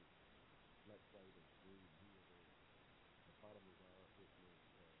 white, and sick. Black, white, and green here and there. The bottom of our this was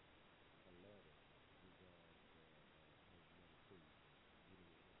a ladder regard Medicaid. You know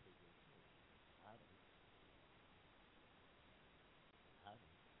what take it for? I don't.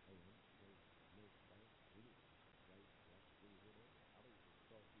 Hey, I'm straight. No black, anyway. White, black, blue, whatever. I don't want to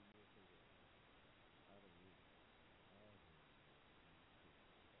talk to you more for that. I don't really. I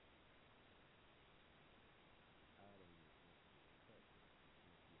don't want to touch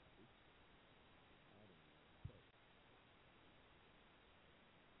what you do. I don't want to touch.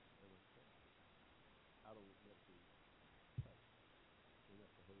 I don't touch. I don't want that to touch. And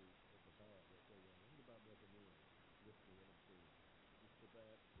that's the whole, that's the bad right there. It ain't about nothing else. Listen to what I'm saying. It's the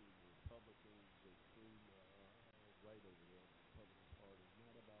bad to the Republicans, the extreme right over there, the Republican Party. It's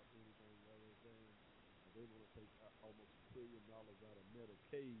not about anything other than they want to take almost $1 trillion out of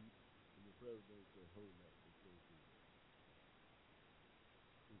Medicaid, and the president said, hold up, we can't do that.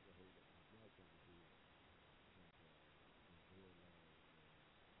 He said, hold up, he's not going to do it. And their lives,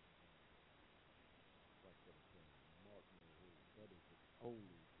 like what I'm saying, mark my words, that is the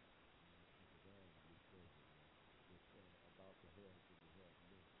only value president that's about to have to have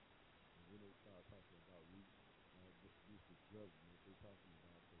next. And when they start talking about distribution of government, they're talking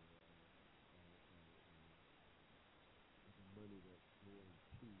about the money that's going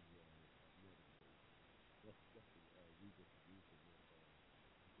to Medicaid. That's the redistribution that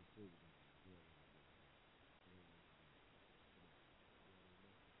the conservatives is dealing with.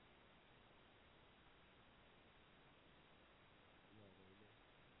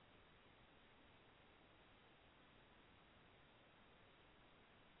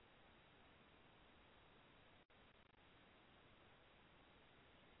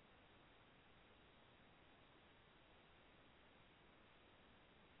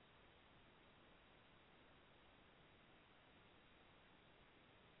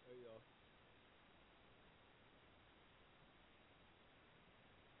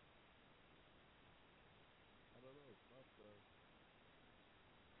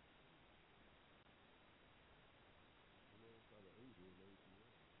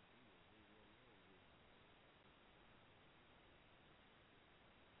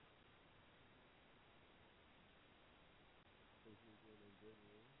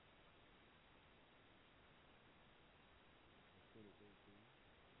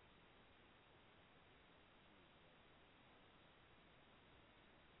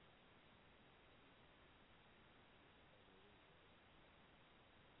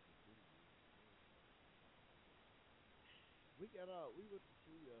 We got out. We went to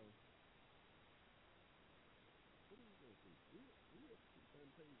see. What did we go see? We went to see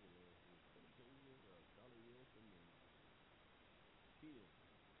Fantasia last week. Fantasia, Charlie Wilson, and Kids.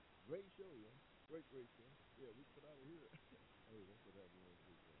 Great show, yeah. Great show. Yeah, we put out of here. Hey, that's what happened last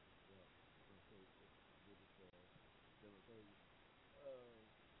week. Yeah. So did it 7:30.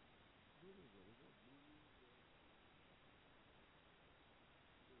 What is it? Is it movies? Yeah.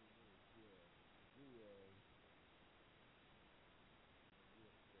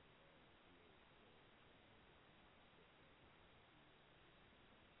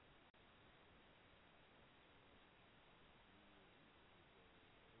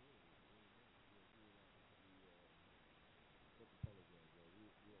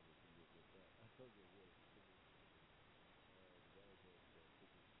 I told you it was. The guys had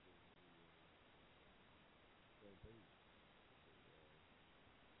tickets to go to Fantasia.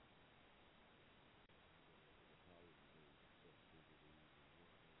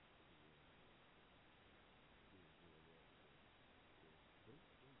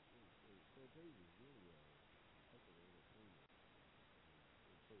 Fantasia is really a heck of an entertainment.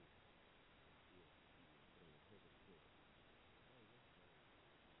 And so, yeah, heck of a show. Oh, that's nice.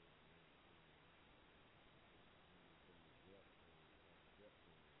 Some of the Jet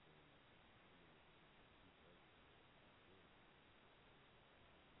fans and really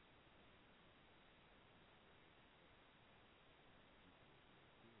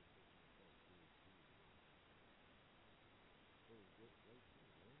good.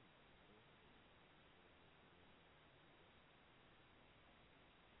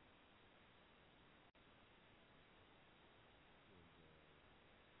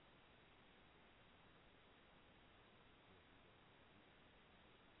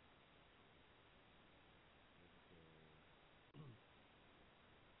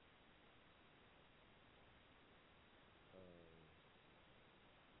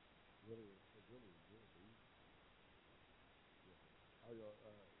 Yeah.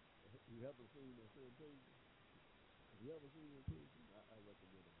 You haven't seen the Fantasia? If you haven't seen it, I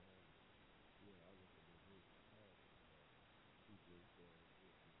recommend it highly. Yeah, I recommend it highly. He's great.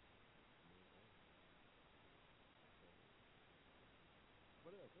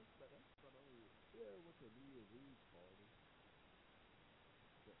 What else? That's about all. Yeah, went to a New Year's Eve party.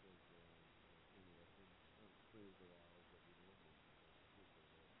 That was interesting. Friends of ours that we normally visit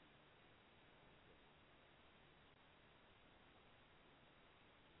there.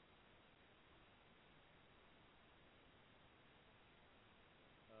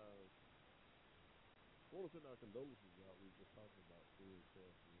 I want to send our condolences out. We were just talking about Fred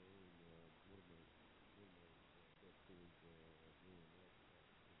passing away, and one of my best friends growing up,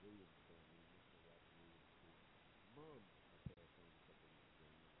 the Williams family, Mr. Roger Williams, his mom passed away a couple of weeks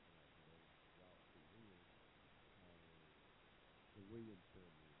ago. Condolences out to him. The Williams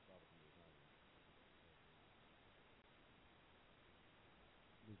family is Baltimore, Ohio.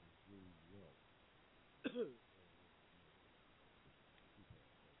 Mrs. Jane Welch.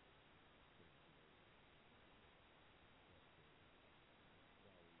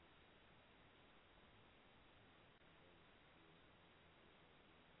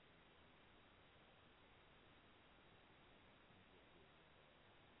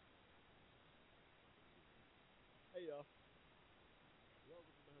 Hey y'all.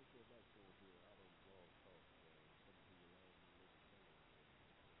 Welcome to the Hushmo Black Forum here out on Blog Talk. Coming to you live in the local channel.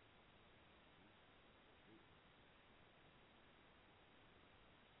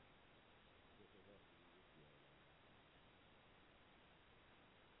 Guess what else we with you all.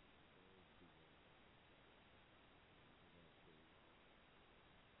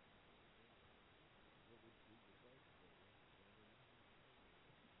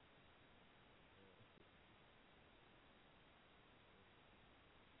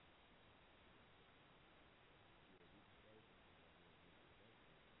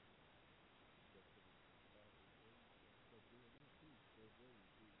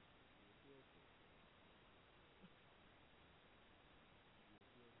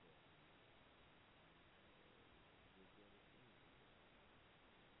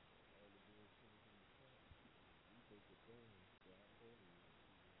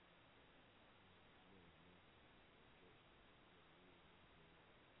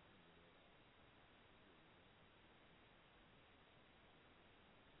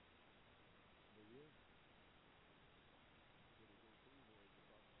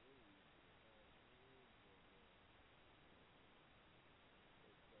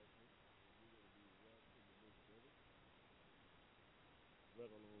 Right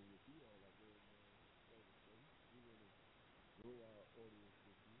along with you all out there in cyberspace. We want to grow our audience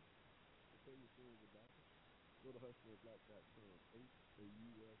with you. To tell you stories about it. Go to HushmoBlack.com.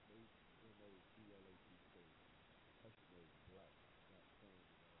 HUSHMOBLACK. HushmoBlack.com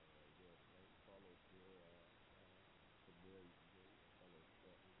is our website. Follow us there. From there you can go follow us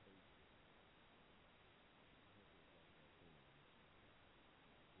on page. HushmoBlack.com.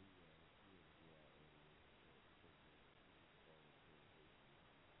 We really go out and program. Follow us there.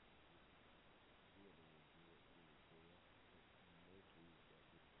 Really enjoy it. Really care. Mostly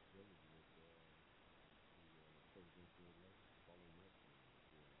just dealing with the presidential election, following up on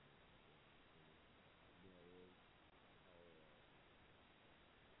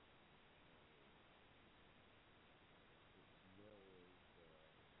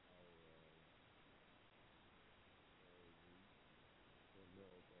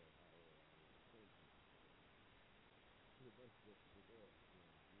narrows our attention. Pretty much just for that,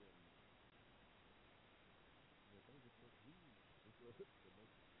 I think it's what we, it's what the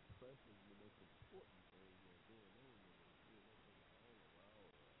most pressing, the most important thing going on, and it's still all of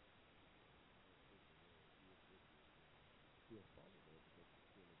our still follow that because it's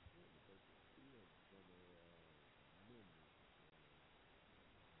still important, because it's still from our memory.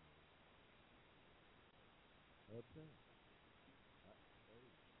 Okay.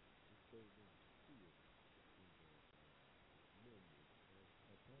 It's president still in the memory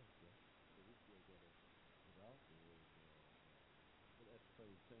of past, so we still got to get out there, but at the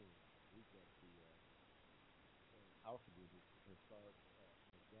same time, we've got to our community has got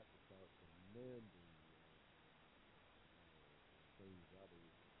to start demanding things out of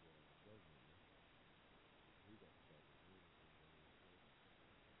the government. We got to start demanding things.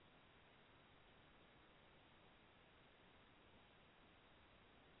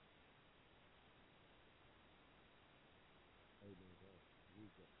 Amen.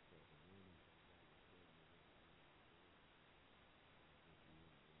 We've got to start demanding things out of the government.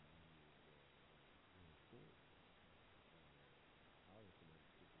 Our economic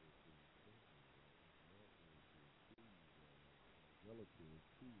situation is not going to improve relative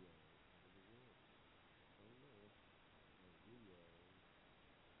to the world. Unless we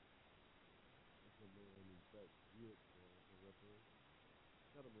as a man, in fact, get a reparation.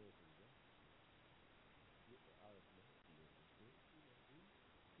 Not American government. Get the Irish American government. We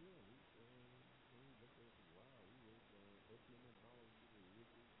look at it, wow, we raised X amount of dollars, we the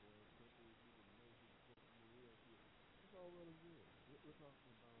richest country, we the most country in the world here. It's all well and good. We're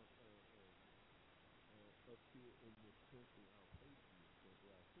talking about us here in this country, our faith in this country,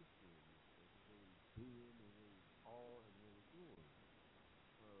 our history in this country, where we've been and where we are and where we're going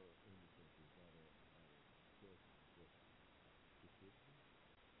in the country. Is that a just petition?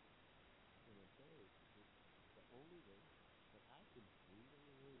 And I say it's the only way that I can see, the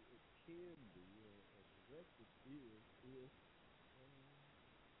only way it can be directed is if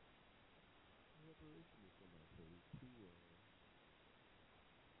reparation is in my faith to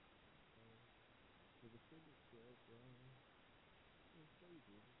the descendants of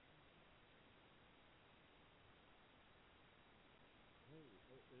slavery. Hey,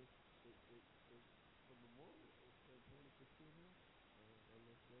 it's a memorial. It's a 20%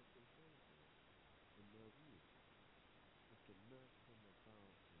 unless that's a celebrate. In my view, it cannot come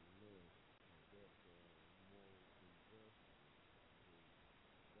about unless that moral injustice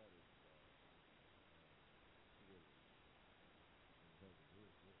that is really and that is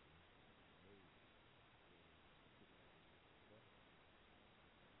really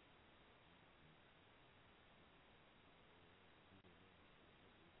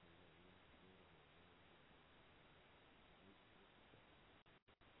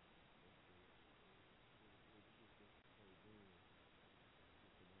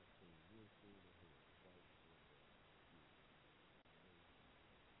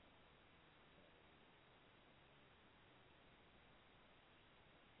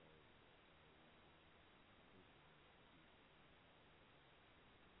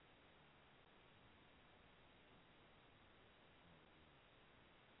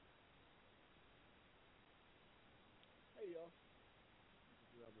Hey y'all, this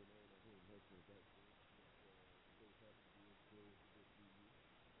is Robert Man. I'm here in Hushmo Black Forum. So happy to be in today with you.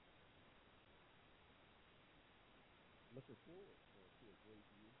 Looking forward to a great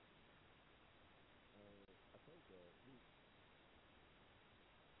year. I think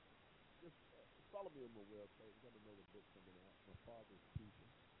just follow me on my website. We got another book coming out. My Father's Keeper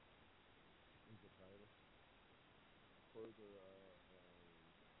is the title. Further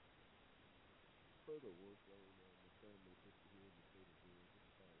work on the family history here in the state of Georgia.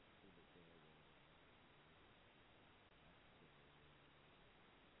 It's called Single Child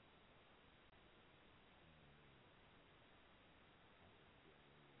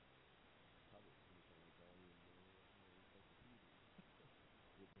Volume 1.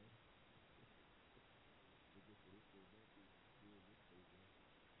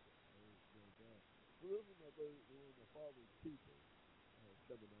 this is my third, one of my father's people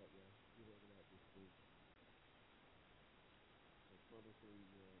coming out, y'all. We're having out this week. So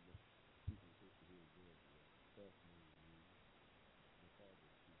chronicling the people's history here in Georgia. Fascinating news. My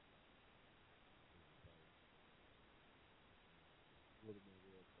father's people. Go to my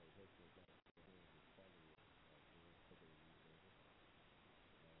website, Hushmo Black Forum, and follow it out there. For those of you there.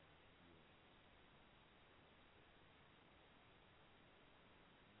 Yeah.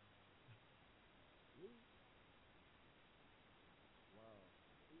 Really? Wow.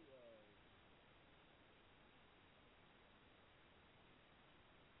 See,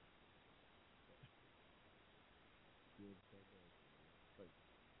 good fantastic. Thank you.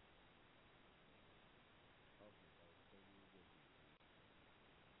 Awesome. Thank you very much.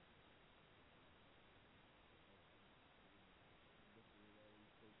 Looking at all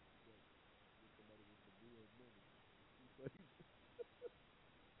these folks who got with somebody with some real money.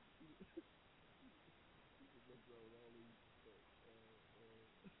 People mess around with all these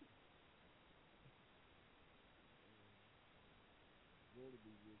want to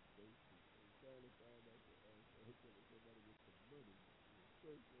be rich folks and finally find out that hook up with somebody with some money. The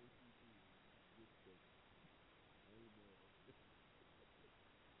first thing she do is rich folks. I ain't mad at it.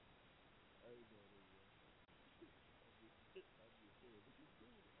 I ain't mad at it. I'm just saying, what you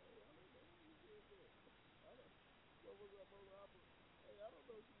doing? Hey, I don't know who you did that. I don't. So what's up, Mona Opera? Hey, I don't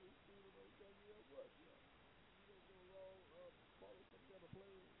know if you was stealing on Sunday or what. You don't go wrong, part of some kind of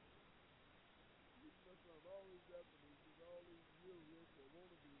plan. You mess around all these Japanese, all these real rich or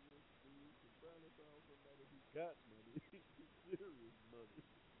wanna be rich dudes, and finally found somebody who got money, serious money.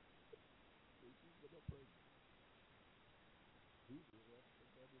 So she's been up pregnant. He did that.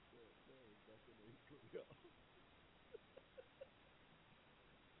 Somebody said, back in April, y'all.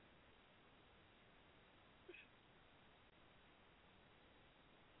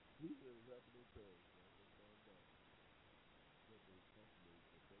 He said it happened in Paris, man. They found out. That they consummated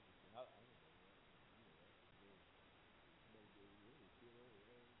the pregnancy. I don't know. That's the thing. Somebody goes, hey, still on it.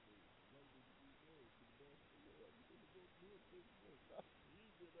 Young people be married to the boss. Yeah, I'm going to go to do it 6 months. He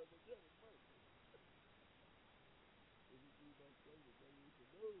ain't did that, but that was money. If you see my statement, they used to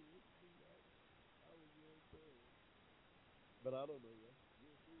know what to do. I was in Paris. But I don't know, yeah.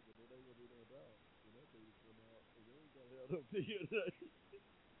 We'll see, but it ain't going to be no doubt. When that baby come out, and we ain't going to have no video today.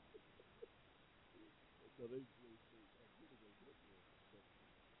 No, they really say, I'm going to go get one. But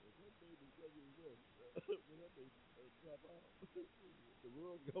if that baby comes in West, when that baby drop out, the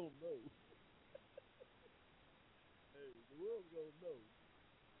world's going to know. Hey, the world's going to know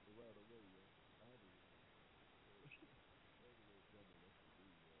right away, yeah. I do. That's a little dummy. That's the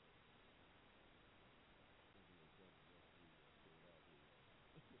dude, that's a little dummy. That's the dude that put it out here.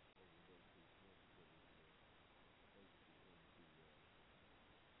 Over the next 6 months, so this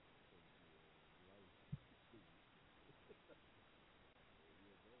basically come to life.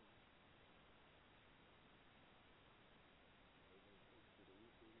 Yeah, man. They don't think that they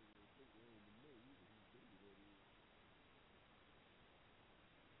don't think they don't know either who baby that is.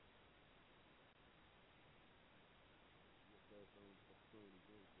 Yeah, pass on current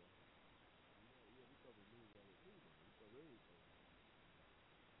events, y'all. Yeah, we cover news all the time. We cover everything.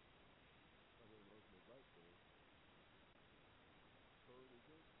 I heard Hushmo Black Forum. Current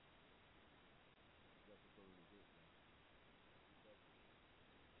events. That's a current event now.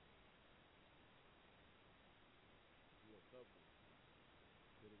 Yeah, tough one.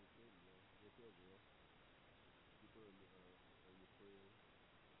 Hillary Clinton, yeah. What's up, girl? Keep her in your prayers.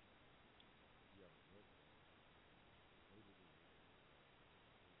 Yeah, that's maybe the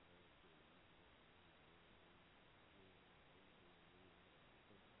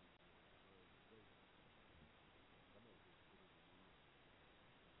I might just put it in the news.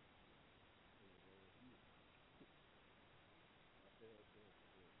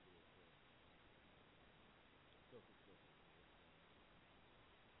 Tough discussion.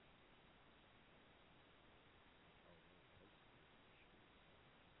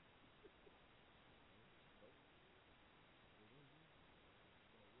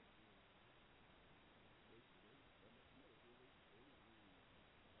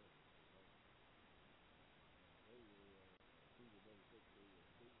 Oh, man. Secretary of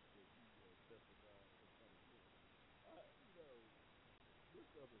State that he testified in front of him. This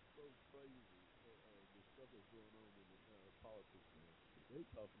stuff is so crazy. The stuff that's going on in the politics, man. They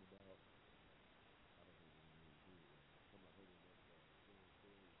talking about, I don't think they're going to do it. I'm not thinking that's John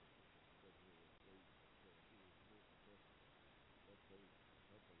Kerry, Secretary of State, Hillary Clinton testimony. That thing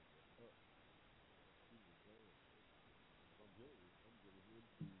was up. He was glad. I'm telling you, I'm giving him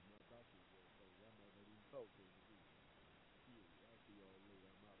to my doctor's thing. I might not even talk to him again. I'll see y'all later.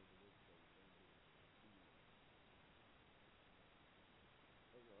 I'm out on the West Coast.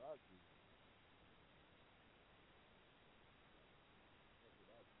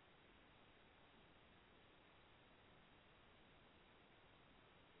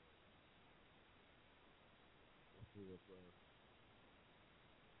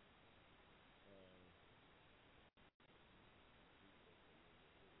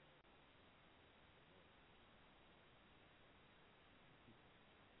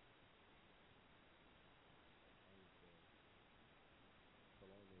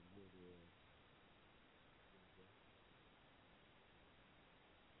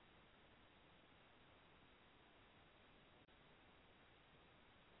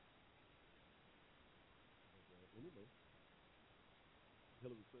 Anyway,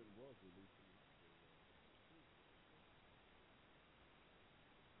 Hillary Clinton was releasing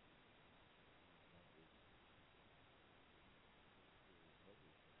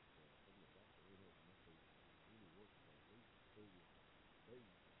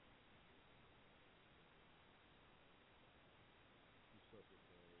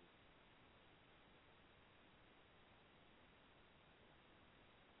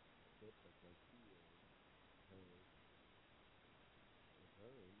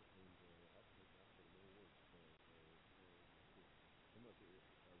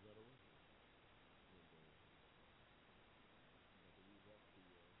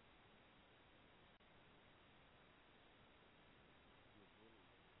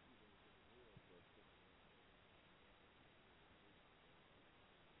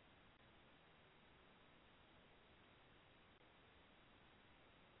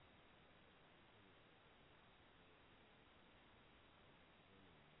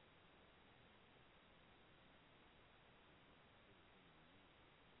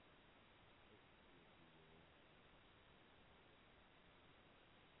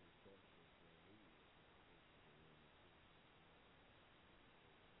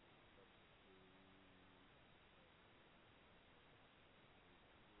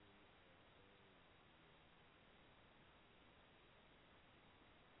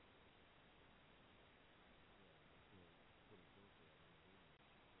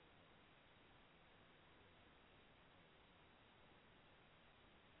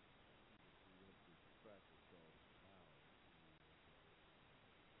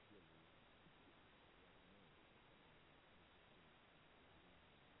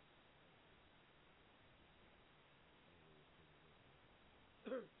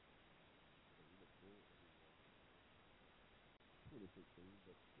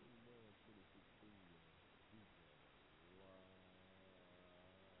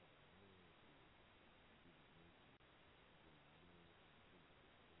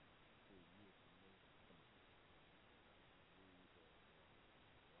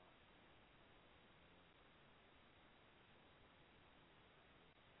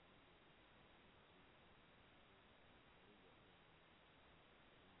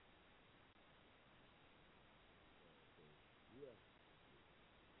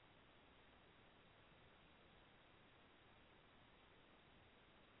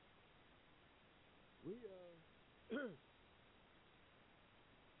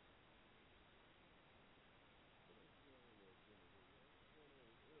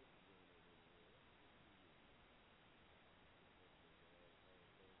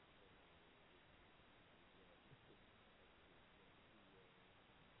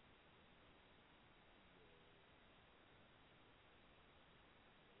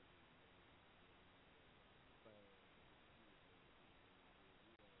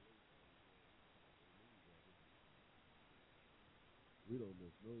we don't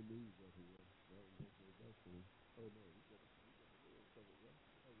miss no news out here. That was actually. Oh no, we got the world covered, right?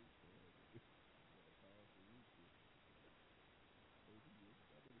 Oh, we got a powerful resource. Oh,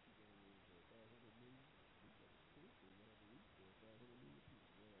 I bet if you go with 500 million, we got a potential to have a resource. 500 million people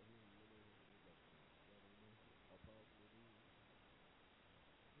right out here in the United States. I don't know how powerful it is.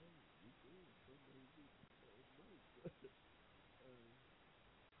 No, we can. Some days we it's nice.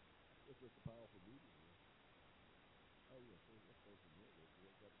 It's just a powerful media. Oh yeah, that's social network.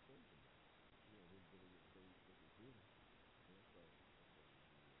 We got the social. Yeah, we're going to get paid for the computer. That's all.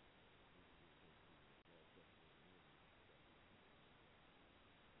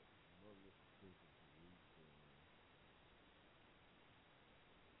 Motherless children to reach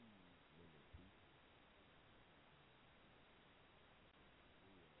huge number of people.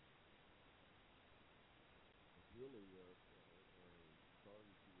 It's really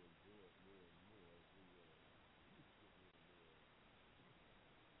starting to enjoy it more and more as we get more and more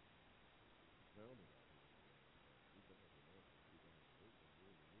grounded out here. We've been up in there since 2008 and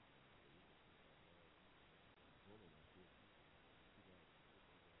we're in this one, so we've been running out here 2008.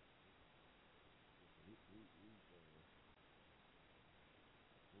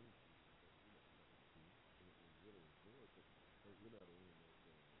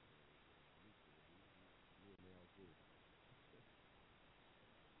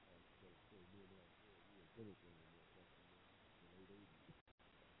 finished in the late 80s.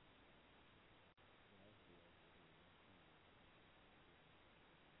 Well, actually, I was in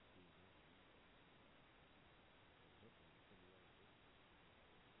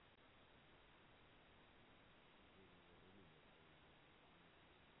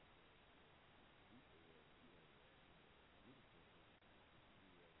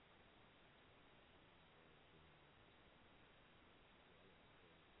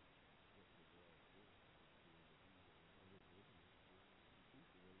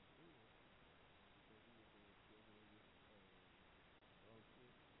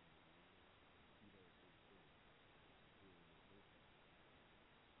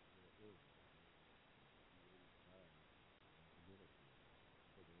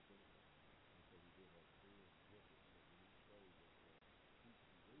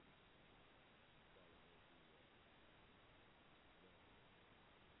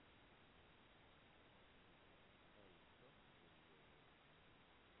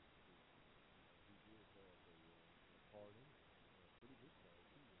party, pretty good party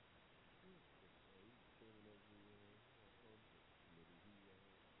too. He was standing over the committee.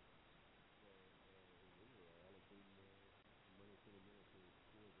 We were allocating money to the military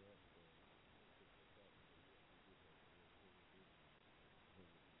towards that.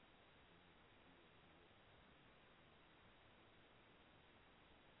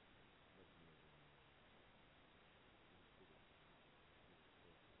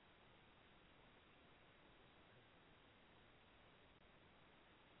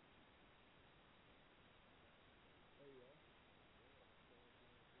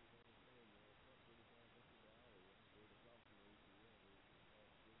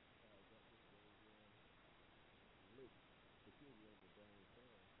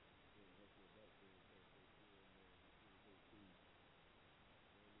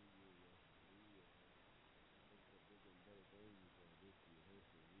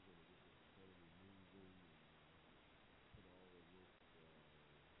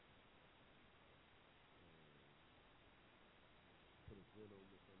 Put a good on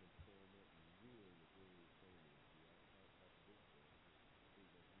this unemployment and ruin the very economy. I predict that. I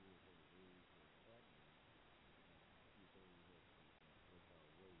think that rules on the very economy. Few things that work our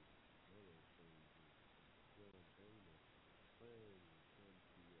way. One of those things is General Dana praying and come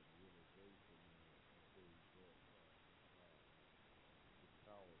to a realization that it's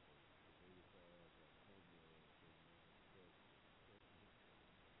powerful. The way you have homeland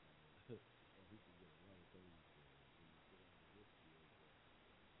and he can get a lot of things when you sit down and listen to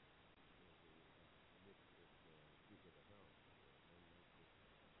it. Speak of the House,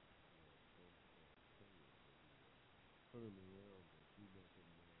 turn me around to do nothing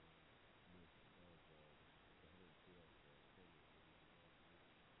with the 112 senators.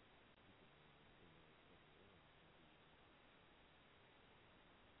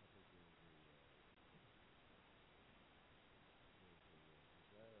 I think there's a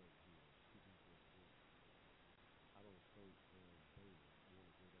desire here to do just this. I don't think Dana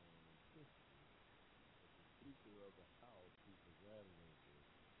want to go down in history as the Speaker of the House who presided over it.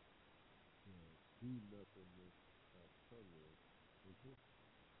 Do nothing with Congress in history.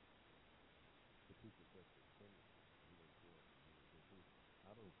 The people such as Congress,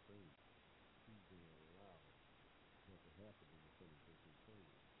 I don't think he's going to allow that to happen in the 21st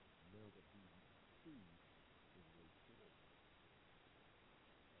Congress. Now that he sees his way forward.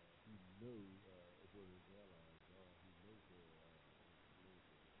 He knows where his allies are. He knows where his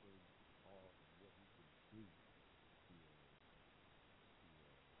friends are and what he can do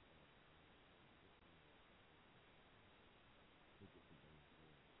to get some things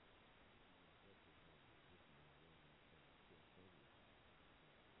done. That's just my position on where he's trying to kill Congress.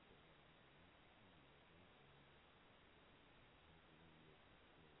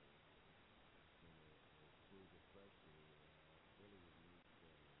 Fraction earlier week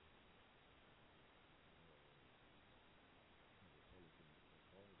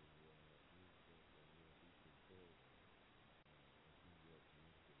Republican Party is that he controlled U.S.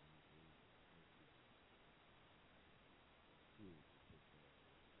 national huge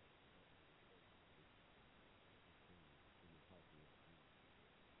in the population.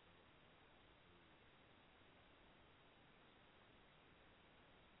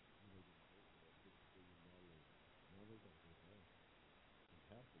 Now they got this out. And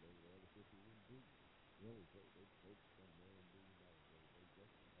half of those other people wouldn't do it. They only vote some $9 billion. All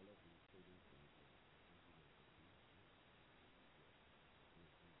that is state income.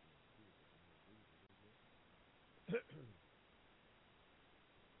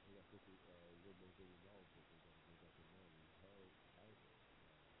 They got $50 billion, but they got to go back to money. How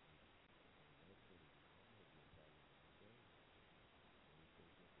that's going to be.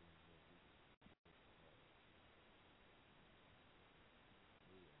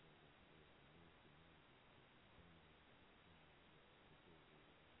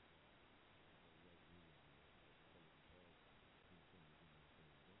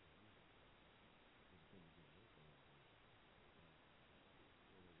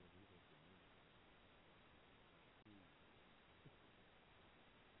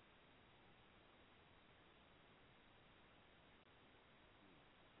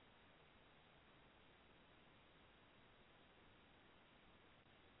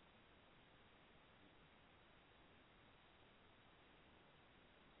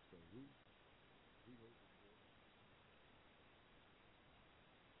 we hoping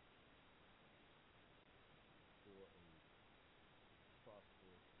for a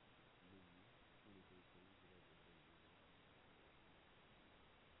prosperous new year, 2013, whatever it's going to be.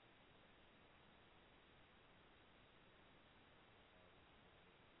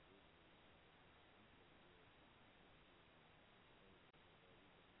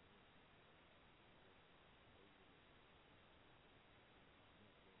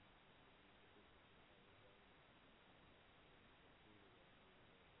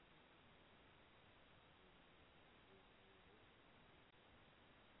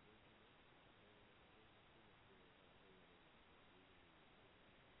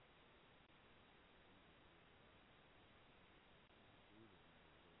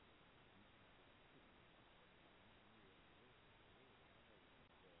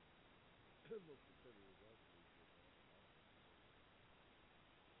 Most competitive athletes in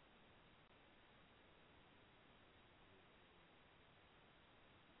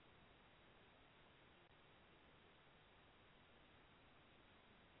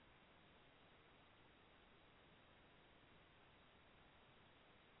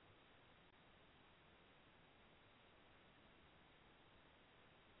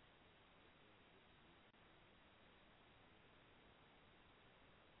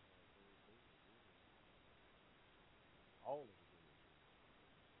all of it.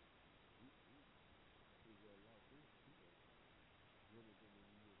 We got a lot of this. He got winning in the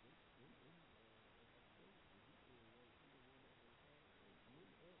year.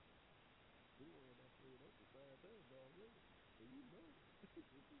 He won that played up to 5 times already. So you know, if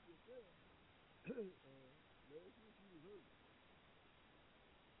he get there, last year she was hurt.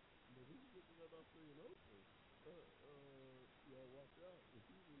 But if he can get to that Australian Open, y'all watch out. If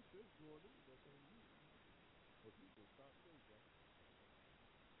he was sick going into that thing, but he can stop things, right?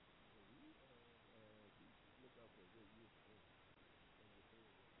 So we look out for a great year for him.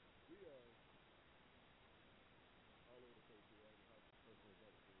 We all over the place here, right? Hushmo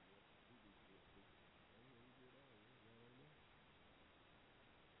Black Forum, yeah. We do good too. Oh yeah, we do it all, yeah. Y'all already know.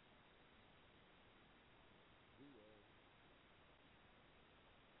 We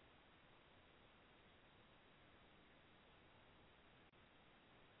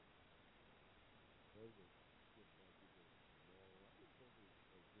those are good enough people moral. I think those are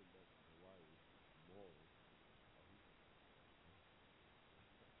good enough for Hawaii moral.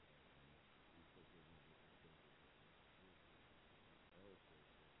 We take it in different things. Also,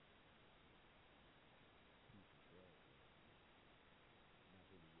 piece of bread. Not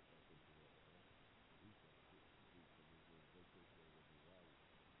really get back into that. We can do some of the they take care of the wide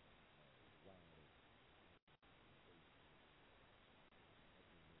open. I think that's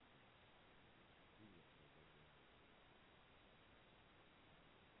we look for that.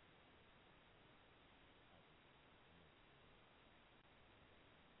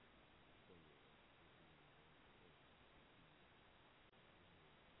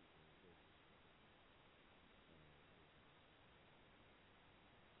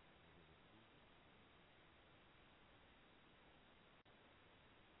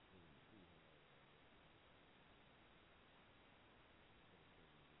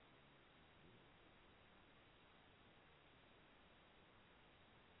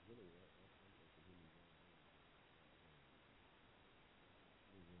 Really, I think that's a really long way.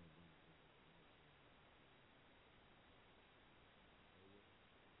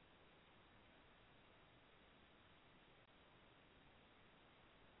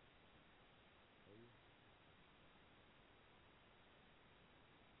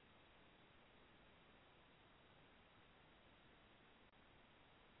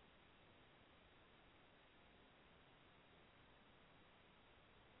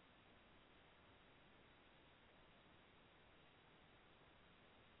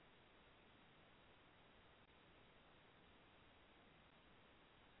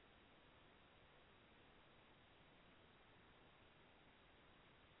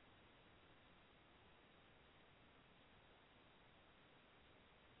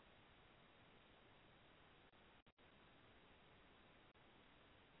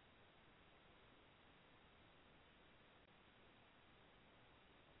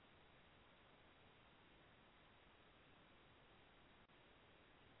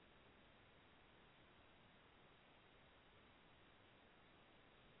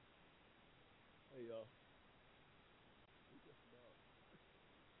 Hey y'all, we just about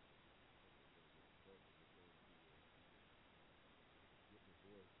get the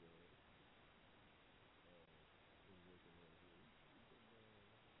voice been working right here.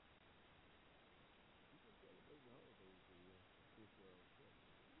 We can celebrate the holidays here. This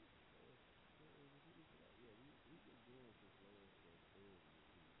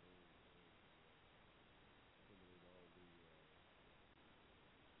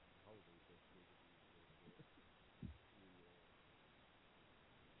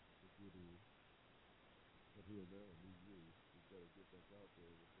here now in New Year's. We've got to get back out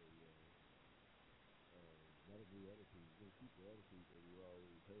there with not a new attitude. We're going to keep the attitude that we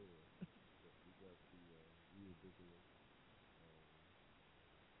always had, but we got to reinvigorate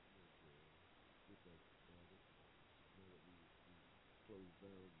get that started. Know that we closed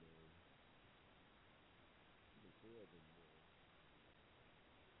down the club and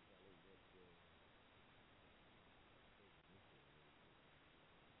followed what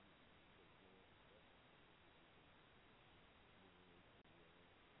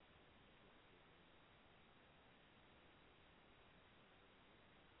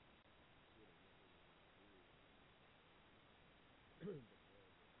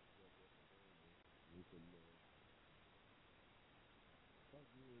we can talk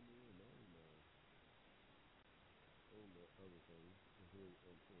you in there and on the other things. And here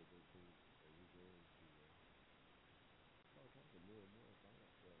on 413, we're going to start talking more and more about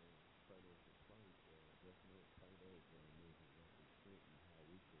financial plight, definite plight of American Washington and how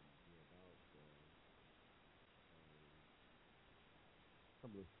we can go about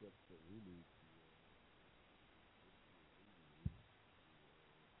some of the steps that we need to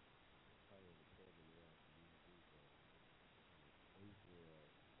higher the carbon dioxide over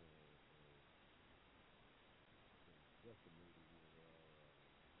decimating of our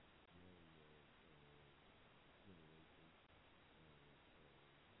young generation.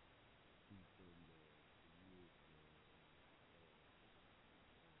 He's been years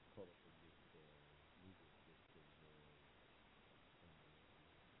caught up in this legal system. We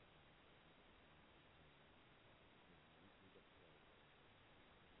got to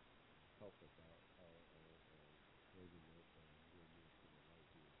talk about how bringing that more to the light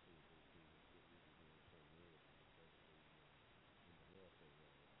here. So that's what we were doing primarily to discuss in the welfare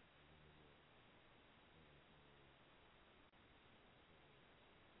male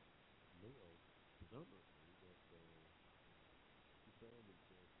predominantly that he found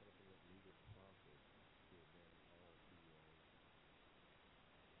himself caught up in that legal process to all the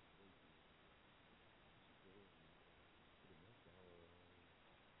pretty much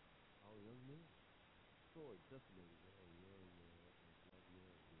our young men. Troy decimated our young black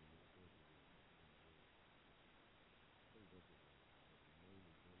males here in this country. So definitely the main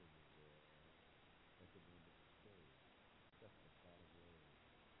element of economic disparity. That's the bottom line.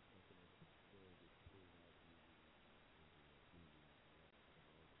 Economic disparity between our community and the community of our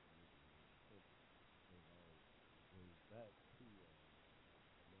community in this country. And it all goes back to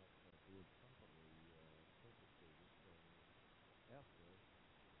not being properly compensated after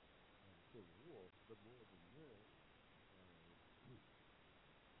the Civil War, but more than that,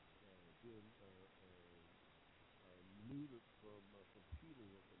 being neutered from computing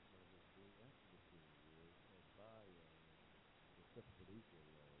economically after the Civil War by the separate equal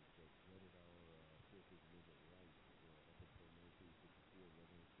laws that granted our 14th Amendment rights up until 1964, right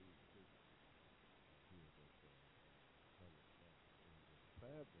on through the 60s. Here that comes back in the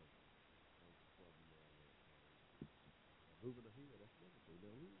fabric from moving ahead. That's another thing.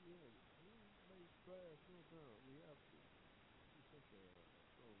 Now we made strides no doubt. We have to. We're such a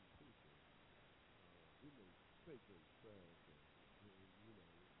strong people. We made great strides.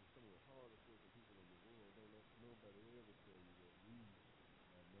 Some of the hardest working people in the world. Don't let nobody ever tell you that we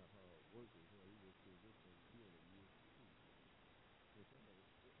are not hard workers. Yeah, we work here this and 200 years too. Hey,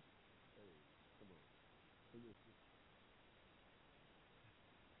 come on. So listen.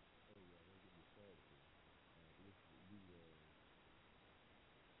 Oh yeah, don't get me started here. Listen,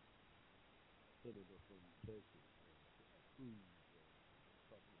 Senator from Texas, Cruz,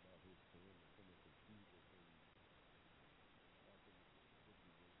 talking about his family coming from Cuba from back in the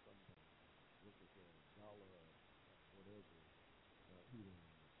 50s and sometimes looking for $1, whatever.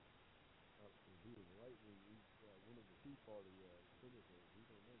 He was right when he's one of the Tea Party senators. He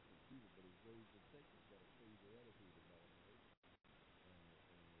don't know from Cuba, but he's raised in Texas. Got a crazy attitude about him, right?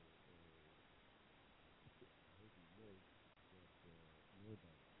 I hope you know that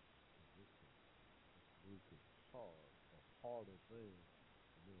nobody in this country has worked hard or harder than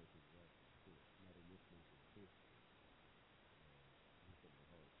American Washington State, not in this nation's history. He's some of the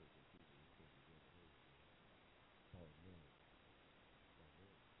hardest working people this country's ever heard of. Hard now.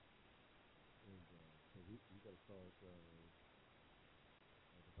 And so we got to start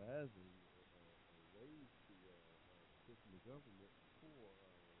devising ways to petition the government for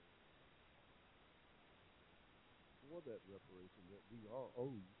that reparation that we are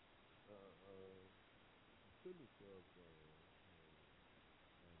owed. Descendants of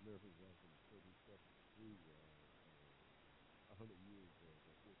American Washington State who suffered through 100 years of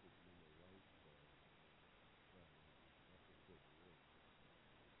 14th Amendment rights after the Civil War.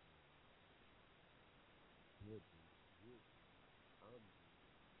 with conjuring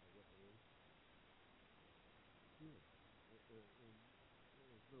reparations. Yeah, and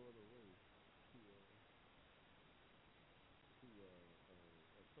there's no other way to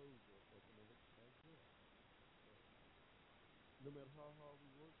oppose economic bankruptcy. No matter how hard we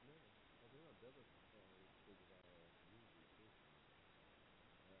work now, they are devastated our community system.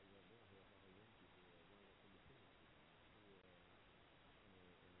 Right now, how young people are running up in the pension who are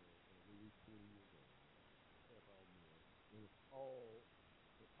 20 years old. Half our men. And it all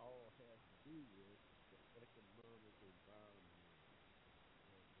has to do with the economic environment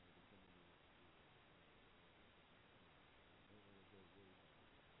that the coming into. I don't want to go way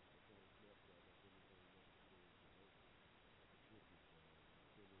snapshot of anything necessary to make it. This is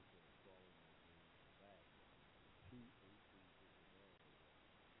percentage of falling back to 1859.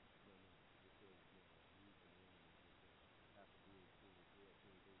 No, this is youth and women have to do it 2012,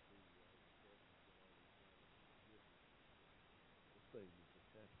 2013, right? This thing is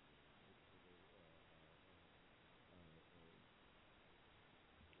fantastic.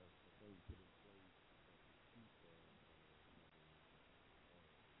 The thing put in place to keep our community from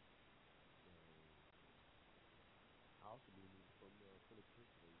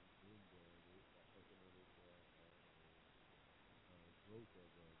particularly in the economic growth of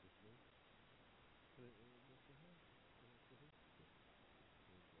this nation. And that's what happened. That's what history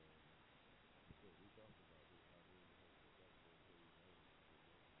is. And we talked about this out here in the house. That's what they know.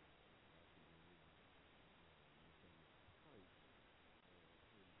 Our community becoming tight and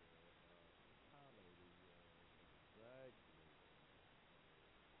highlighting exactly what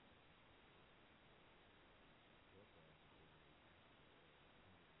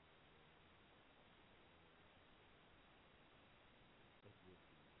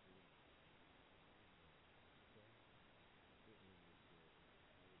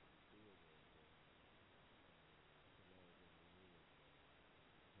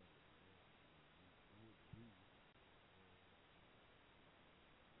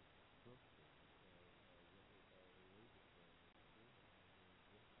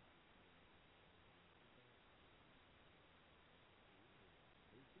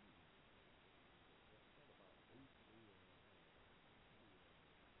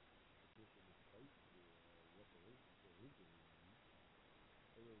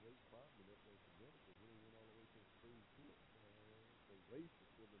that race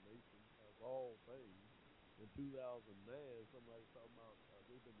discrimination of all things. In 2009, somebody talking about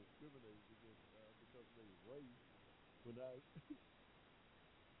they've been discriminated against because of their race. When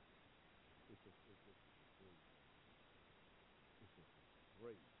it's a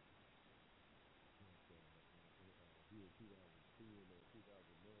race. Here in 2010 or 2009,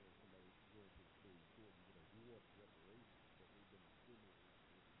 somebody went to the Supreme Court and get award reparations because they've been discriminated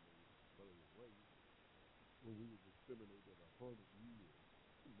against for their race. When we were discriminated 100 years,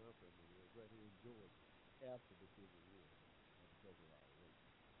 my family was right here in Georgia after the Civil War because of our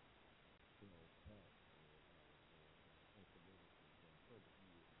race. So back economically 100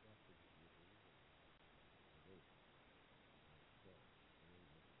 years after the Civil War. So,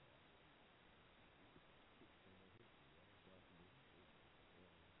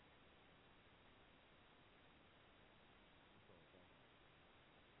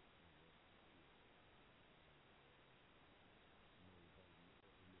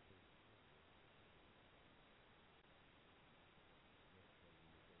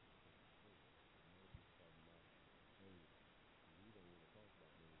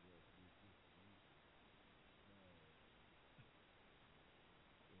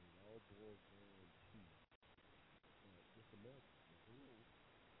 boils down to just imagine the whole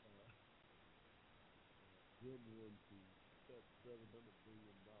them wanting to cut $700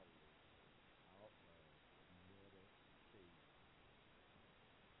 billion out of Medicaid.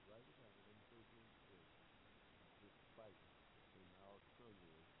 Right now, in this fight in our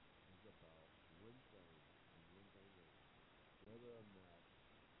Congress is about one thing and one thing only: whether or not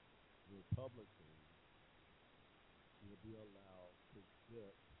Republicans will be allowed to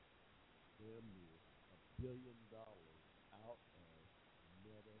cut damn near $1 billion out of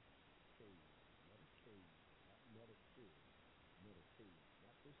Medicaid. Medicaid, not Medicare. Medicaid,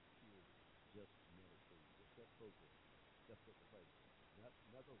 not Social Security, just Medicaid. Just that program. That's what the fight is.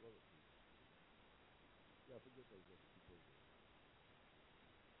 Not those other two. Yeah, forget those other two programs.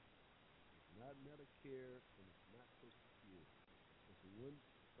 It's not Medicare and it's not Social Security. It's one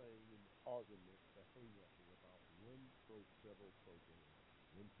thing in the argument, the hang up is about one federal program.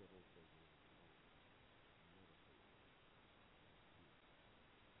 One federal program. Medicaid.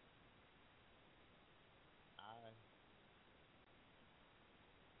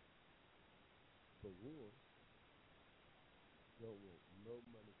 For one, Don't want no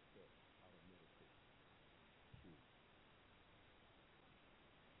money cut out of Medicaid. Period.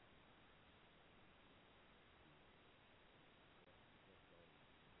 That's all.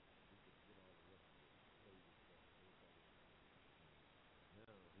 We could get all the rest of it. Paid and stuff. Everybody.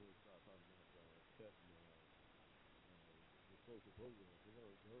 Now we'll start talking about cutting the social programs. They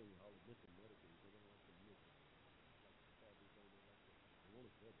don't all the missing Medicaid. They don't like the missing. Like the cabins don't like the. They want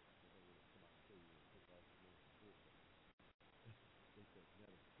to cut it. They don't want to come out and say it. Take off the most important. They said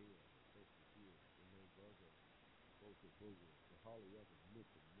Medicare, Social Security, and those other social programs. They hardly ever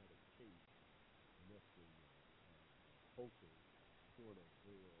mention Medicaid, and that's the focal point of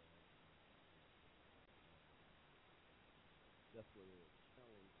their. That's where they're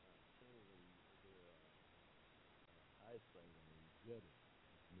channeling their eyesight on getting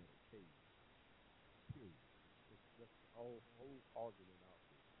Medicaid. Period. It's just all whole argument out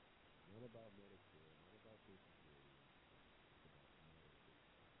there. None about Medicare, none about Social Security. It's about Medicaid.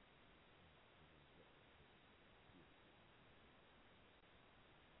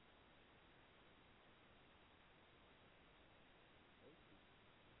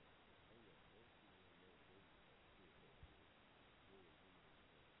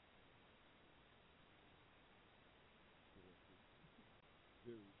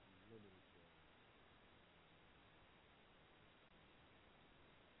 Very limited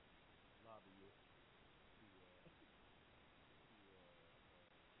lobbyists to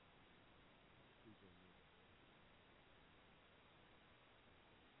speak on this.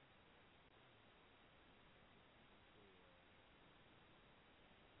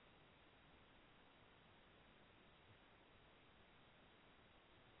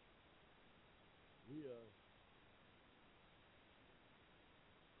 We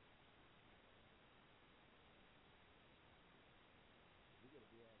gotta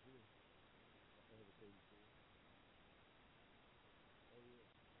be out here. I have a thing for. Oh yeah,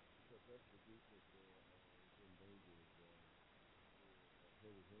 because that's the group that is in danger of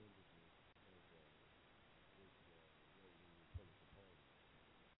heavy-handedness of this right-wing Republican Party.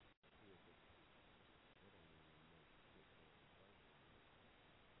 They don't really know shit going on. That group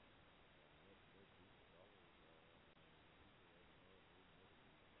is all people right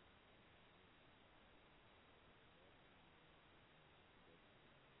now.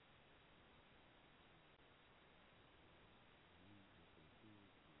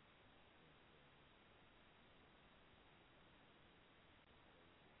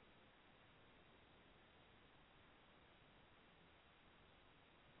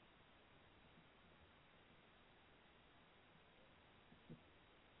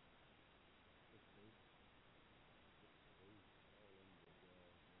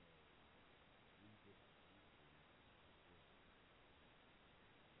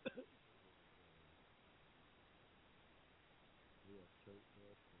 We have choked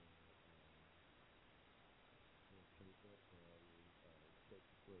up catch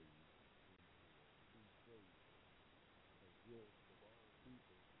phrase. Key phrase. The guilt of all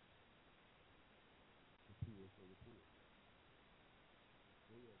people, the poor for the poor.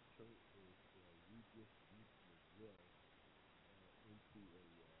 They have choked this redistribution of wealth into a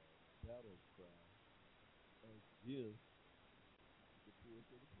battle cry against the poor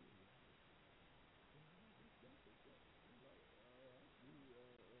for the poor.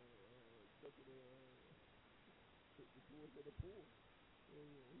 The poor for the poor.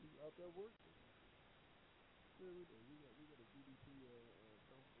 He's out there working. We got a GDP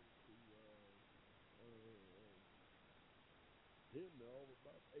comparable to him now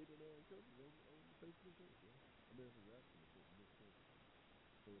about 8 or 9 countries on the face of the earth. Yeah? American Rational is in this country.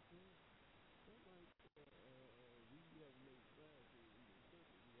 So it's not like we haven't made strides here in this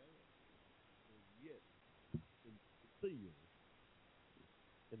country. We have. And yet, still,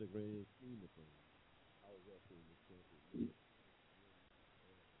 in the grand scheme of things, our welfare in this country is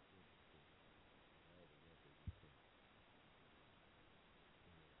all the welfare in this country.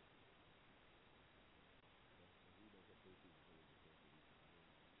 We don't have those people in this country.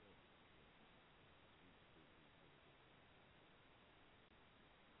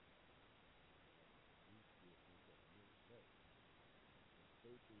 We still think that but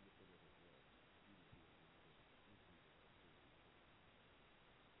 13% of wealth, GDP in this country.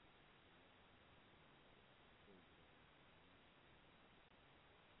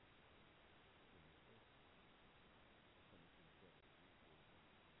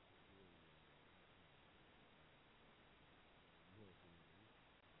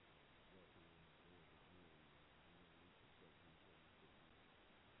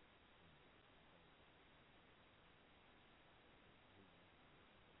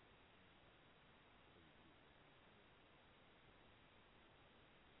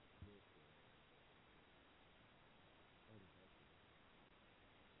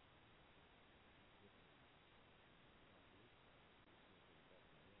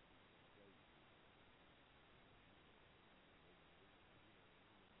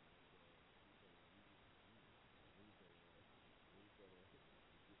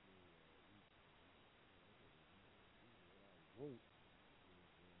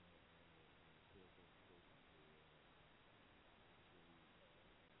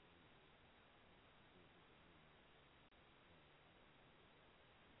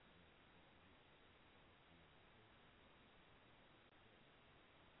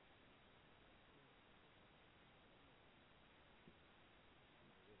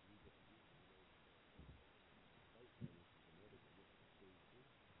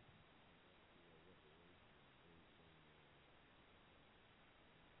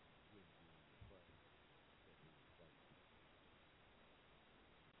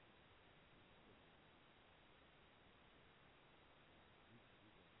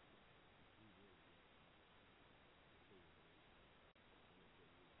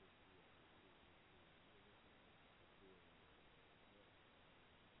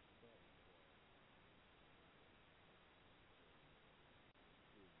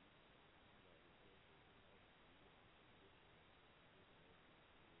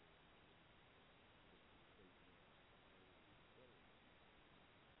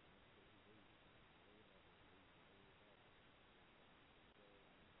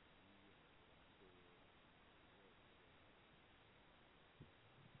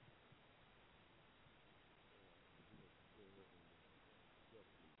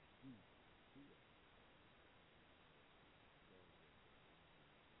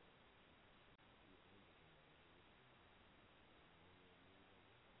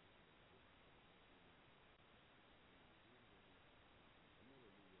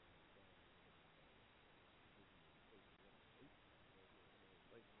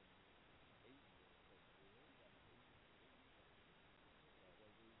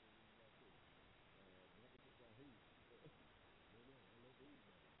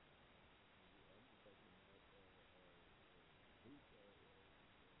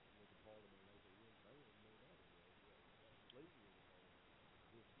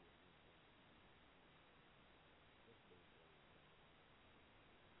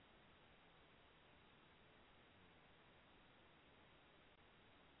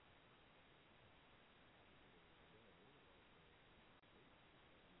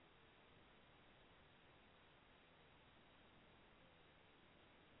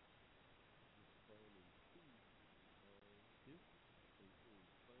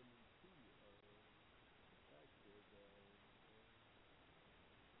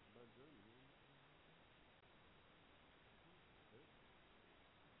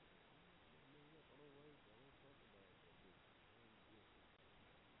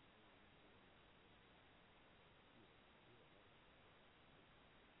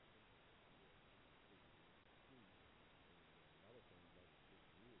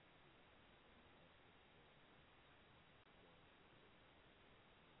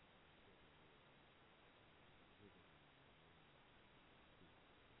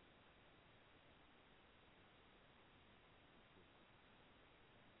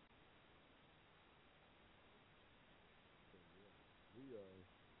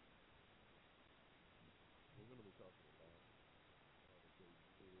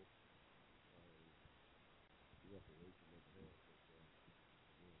 reparation of that, but yeah,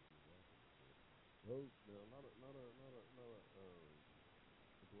 you're welcome. Those now a lot of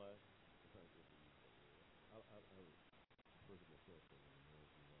black. In fact, what to use that word? I refer to myself as an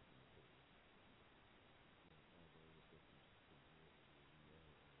American African American. Although with some we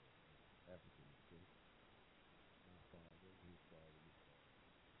are African descent. My father, his father, his father,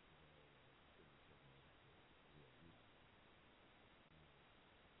 all descendants of Africa. Yeah,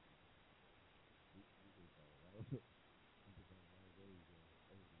 we can call a lot of those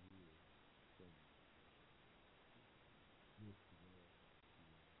over the years from this to that to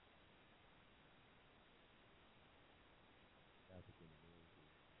African American.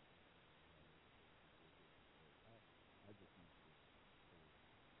 I just use the term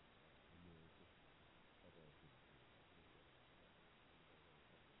American. I've always been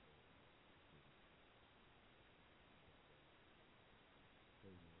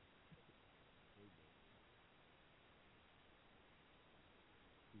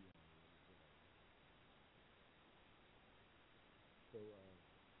So,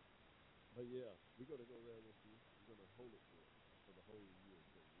 but yeah, we're gonna go there with you. We're gonna hold it for the whole year.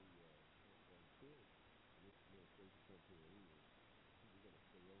 So until this administration comes to an end, we're gonna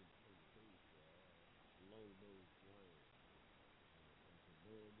stay on the page along those lines.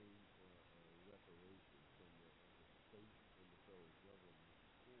 Demanding reparations from the state and the federal government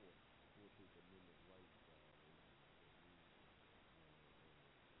for 14th Amendment rights violations.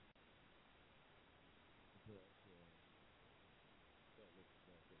 But that looks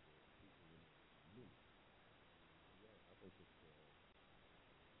back at the people in the community. Yeah, I think it's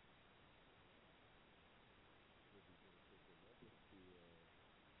will be beneficial not just to the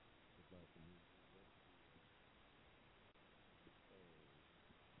black community, but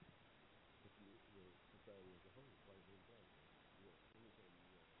the society as a whole, white and black. Yeah, anytime you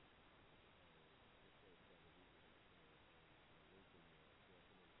look at that illegal racial economic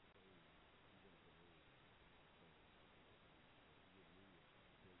change, you're going to put everything. You need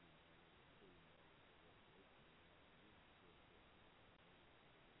 $1 billion, $1 trillion of reparation.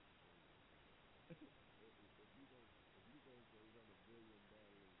 If you don't go run $1 billion that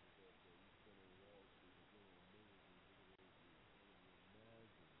you spend on Wall Street or General Motors and you're going to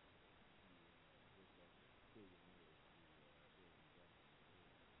imagine it's like $1 trillion to build these African homes.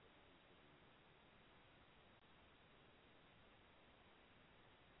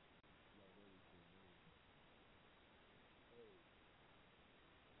 Not everything knows.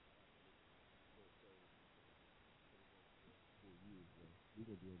 For years now, we're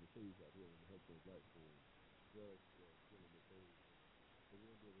going to be on the stage out here on the Hushmo Black Forum, just dealing with those. So we're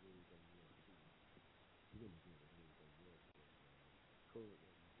going to deal with everything else too. We're going to deal with everything else that current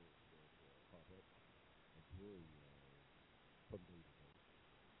events that pop up and very from day to day.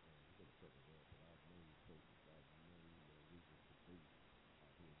 We're going to cover that, but our main focus, our main reason to be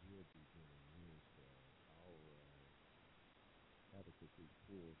out here will be dealing with our advocacy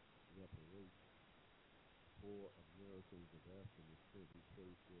for reparations for Americans of African descent who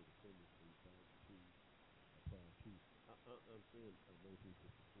traced their descendancy back to prior to. I'm saying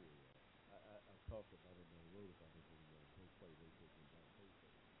 1964, y'all. I talked about it and I wrote about it in Black White Racism and Black Paper.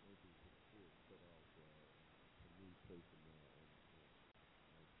 1964 set off for me tracing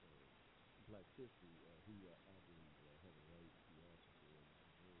Black history, who I believe have a right to Africa and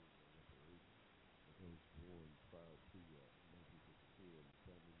deserve reparations for those born prior to 1964 and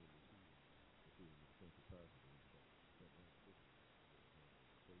family members who in the country prior to that Black history.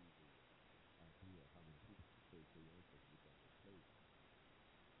 The crazy idea of how many people can trace their ancestry back in place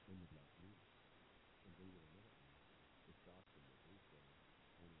in the black community. And believe it or not, it's shocking that they say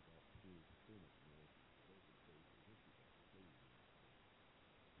only about 20% of Americans today can trace their history back to slavery.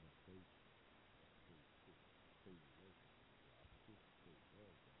 And that's crazy. Crazy work. The opposition does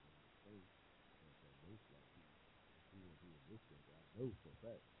that. And I think that most black people who are here in this country, I know for a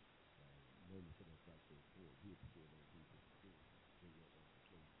fact, normally for those black folks born here before 1954, they were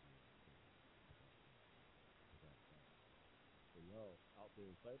enslaved here in this country. Without a doubt. So y'all out there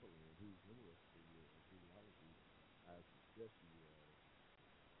in Cyberland who's interested in your genealogy, I suggest you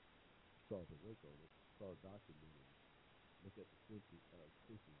start to work on it, start documenting it, look at the census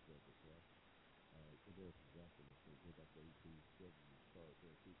records, right? American African descent, go back to 1870, start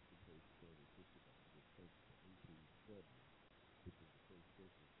there, see the trace the family history back to this country to 1870, which is the first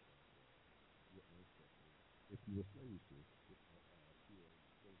census your ancestors, if you were slaves here in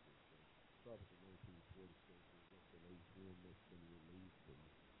the census. Start with the 1940 census, that's the latest one that's been released, and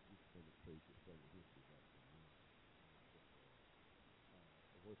you can kind of trace your family history back from there.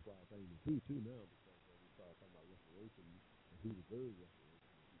 A worthwhile thing to do too now, because we start talking about reparations and who deserves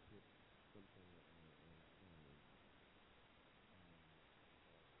reparations. If you put some kind of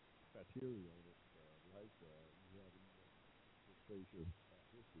criteria on it, like you have to trace your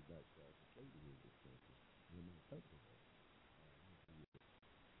history back to slavery in this country. And in the country,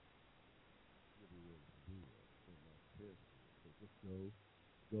 you'll be able to do that. So not prepared for it. So just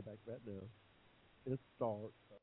go back right now and start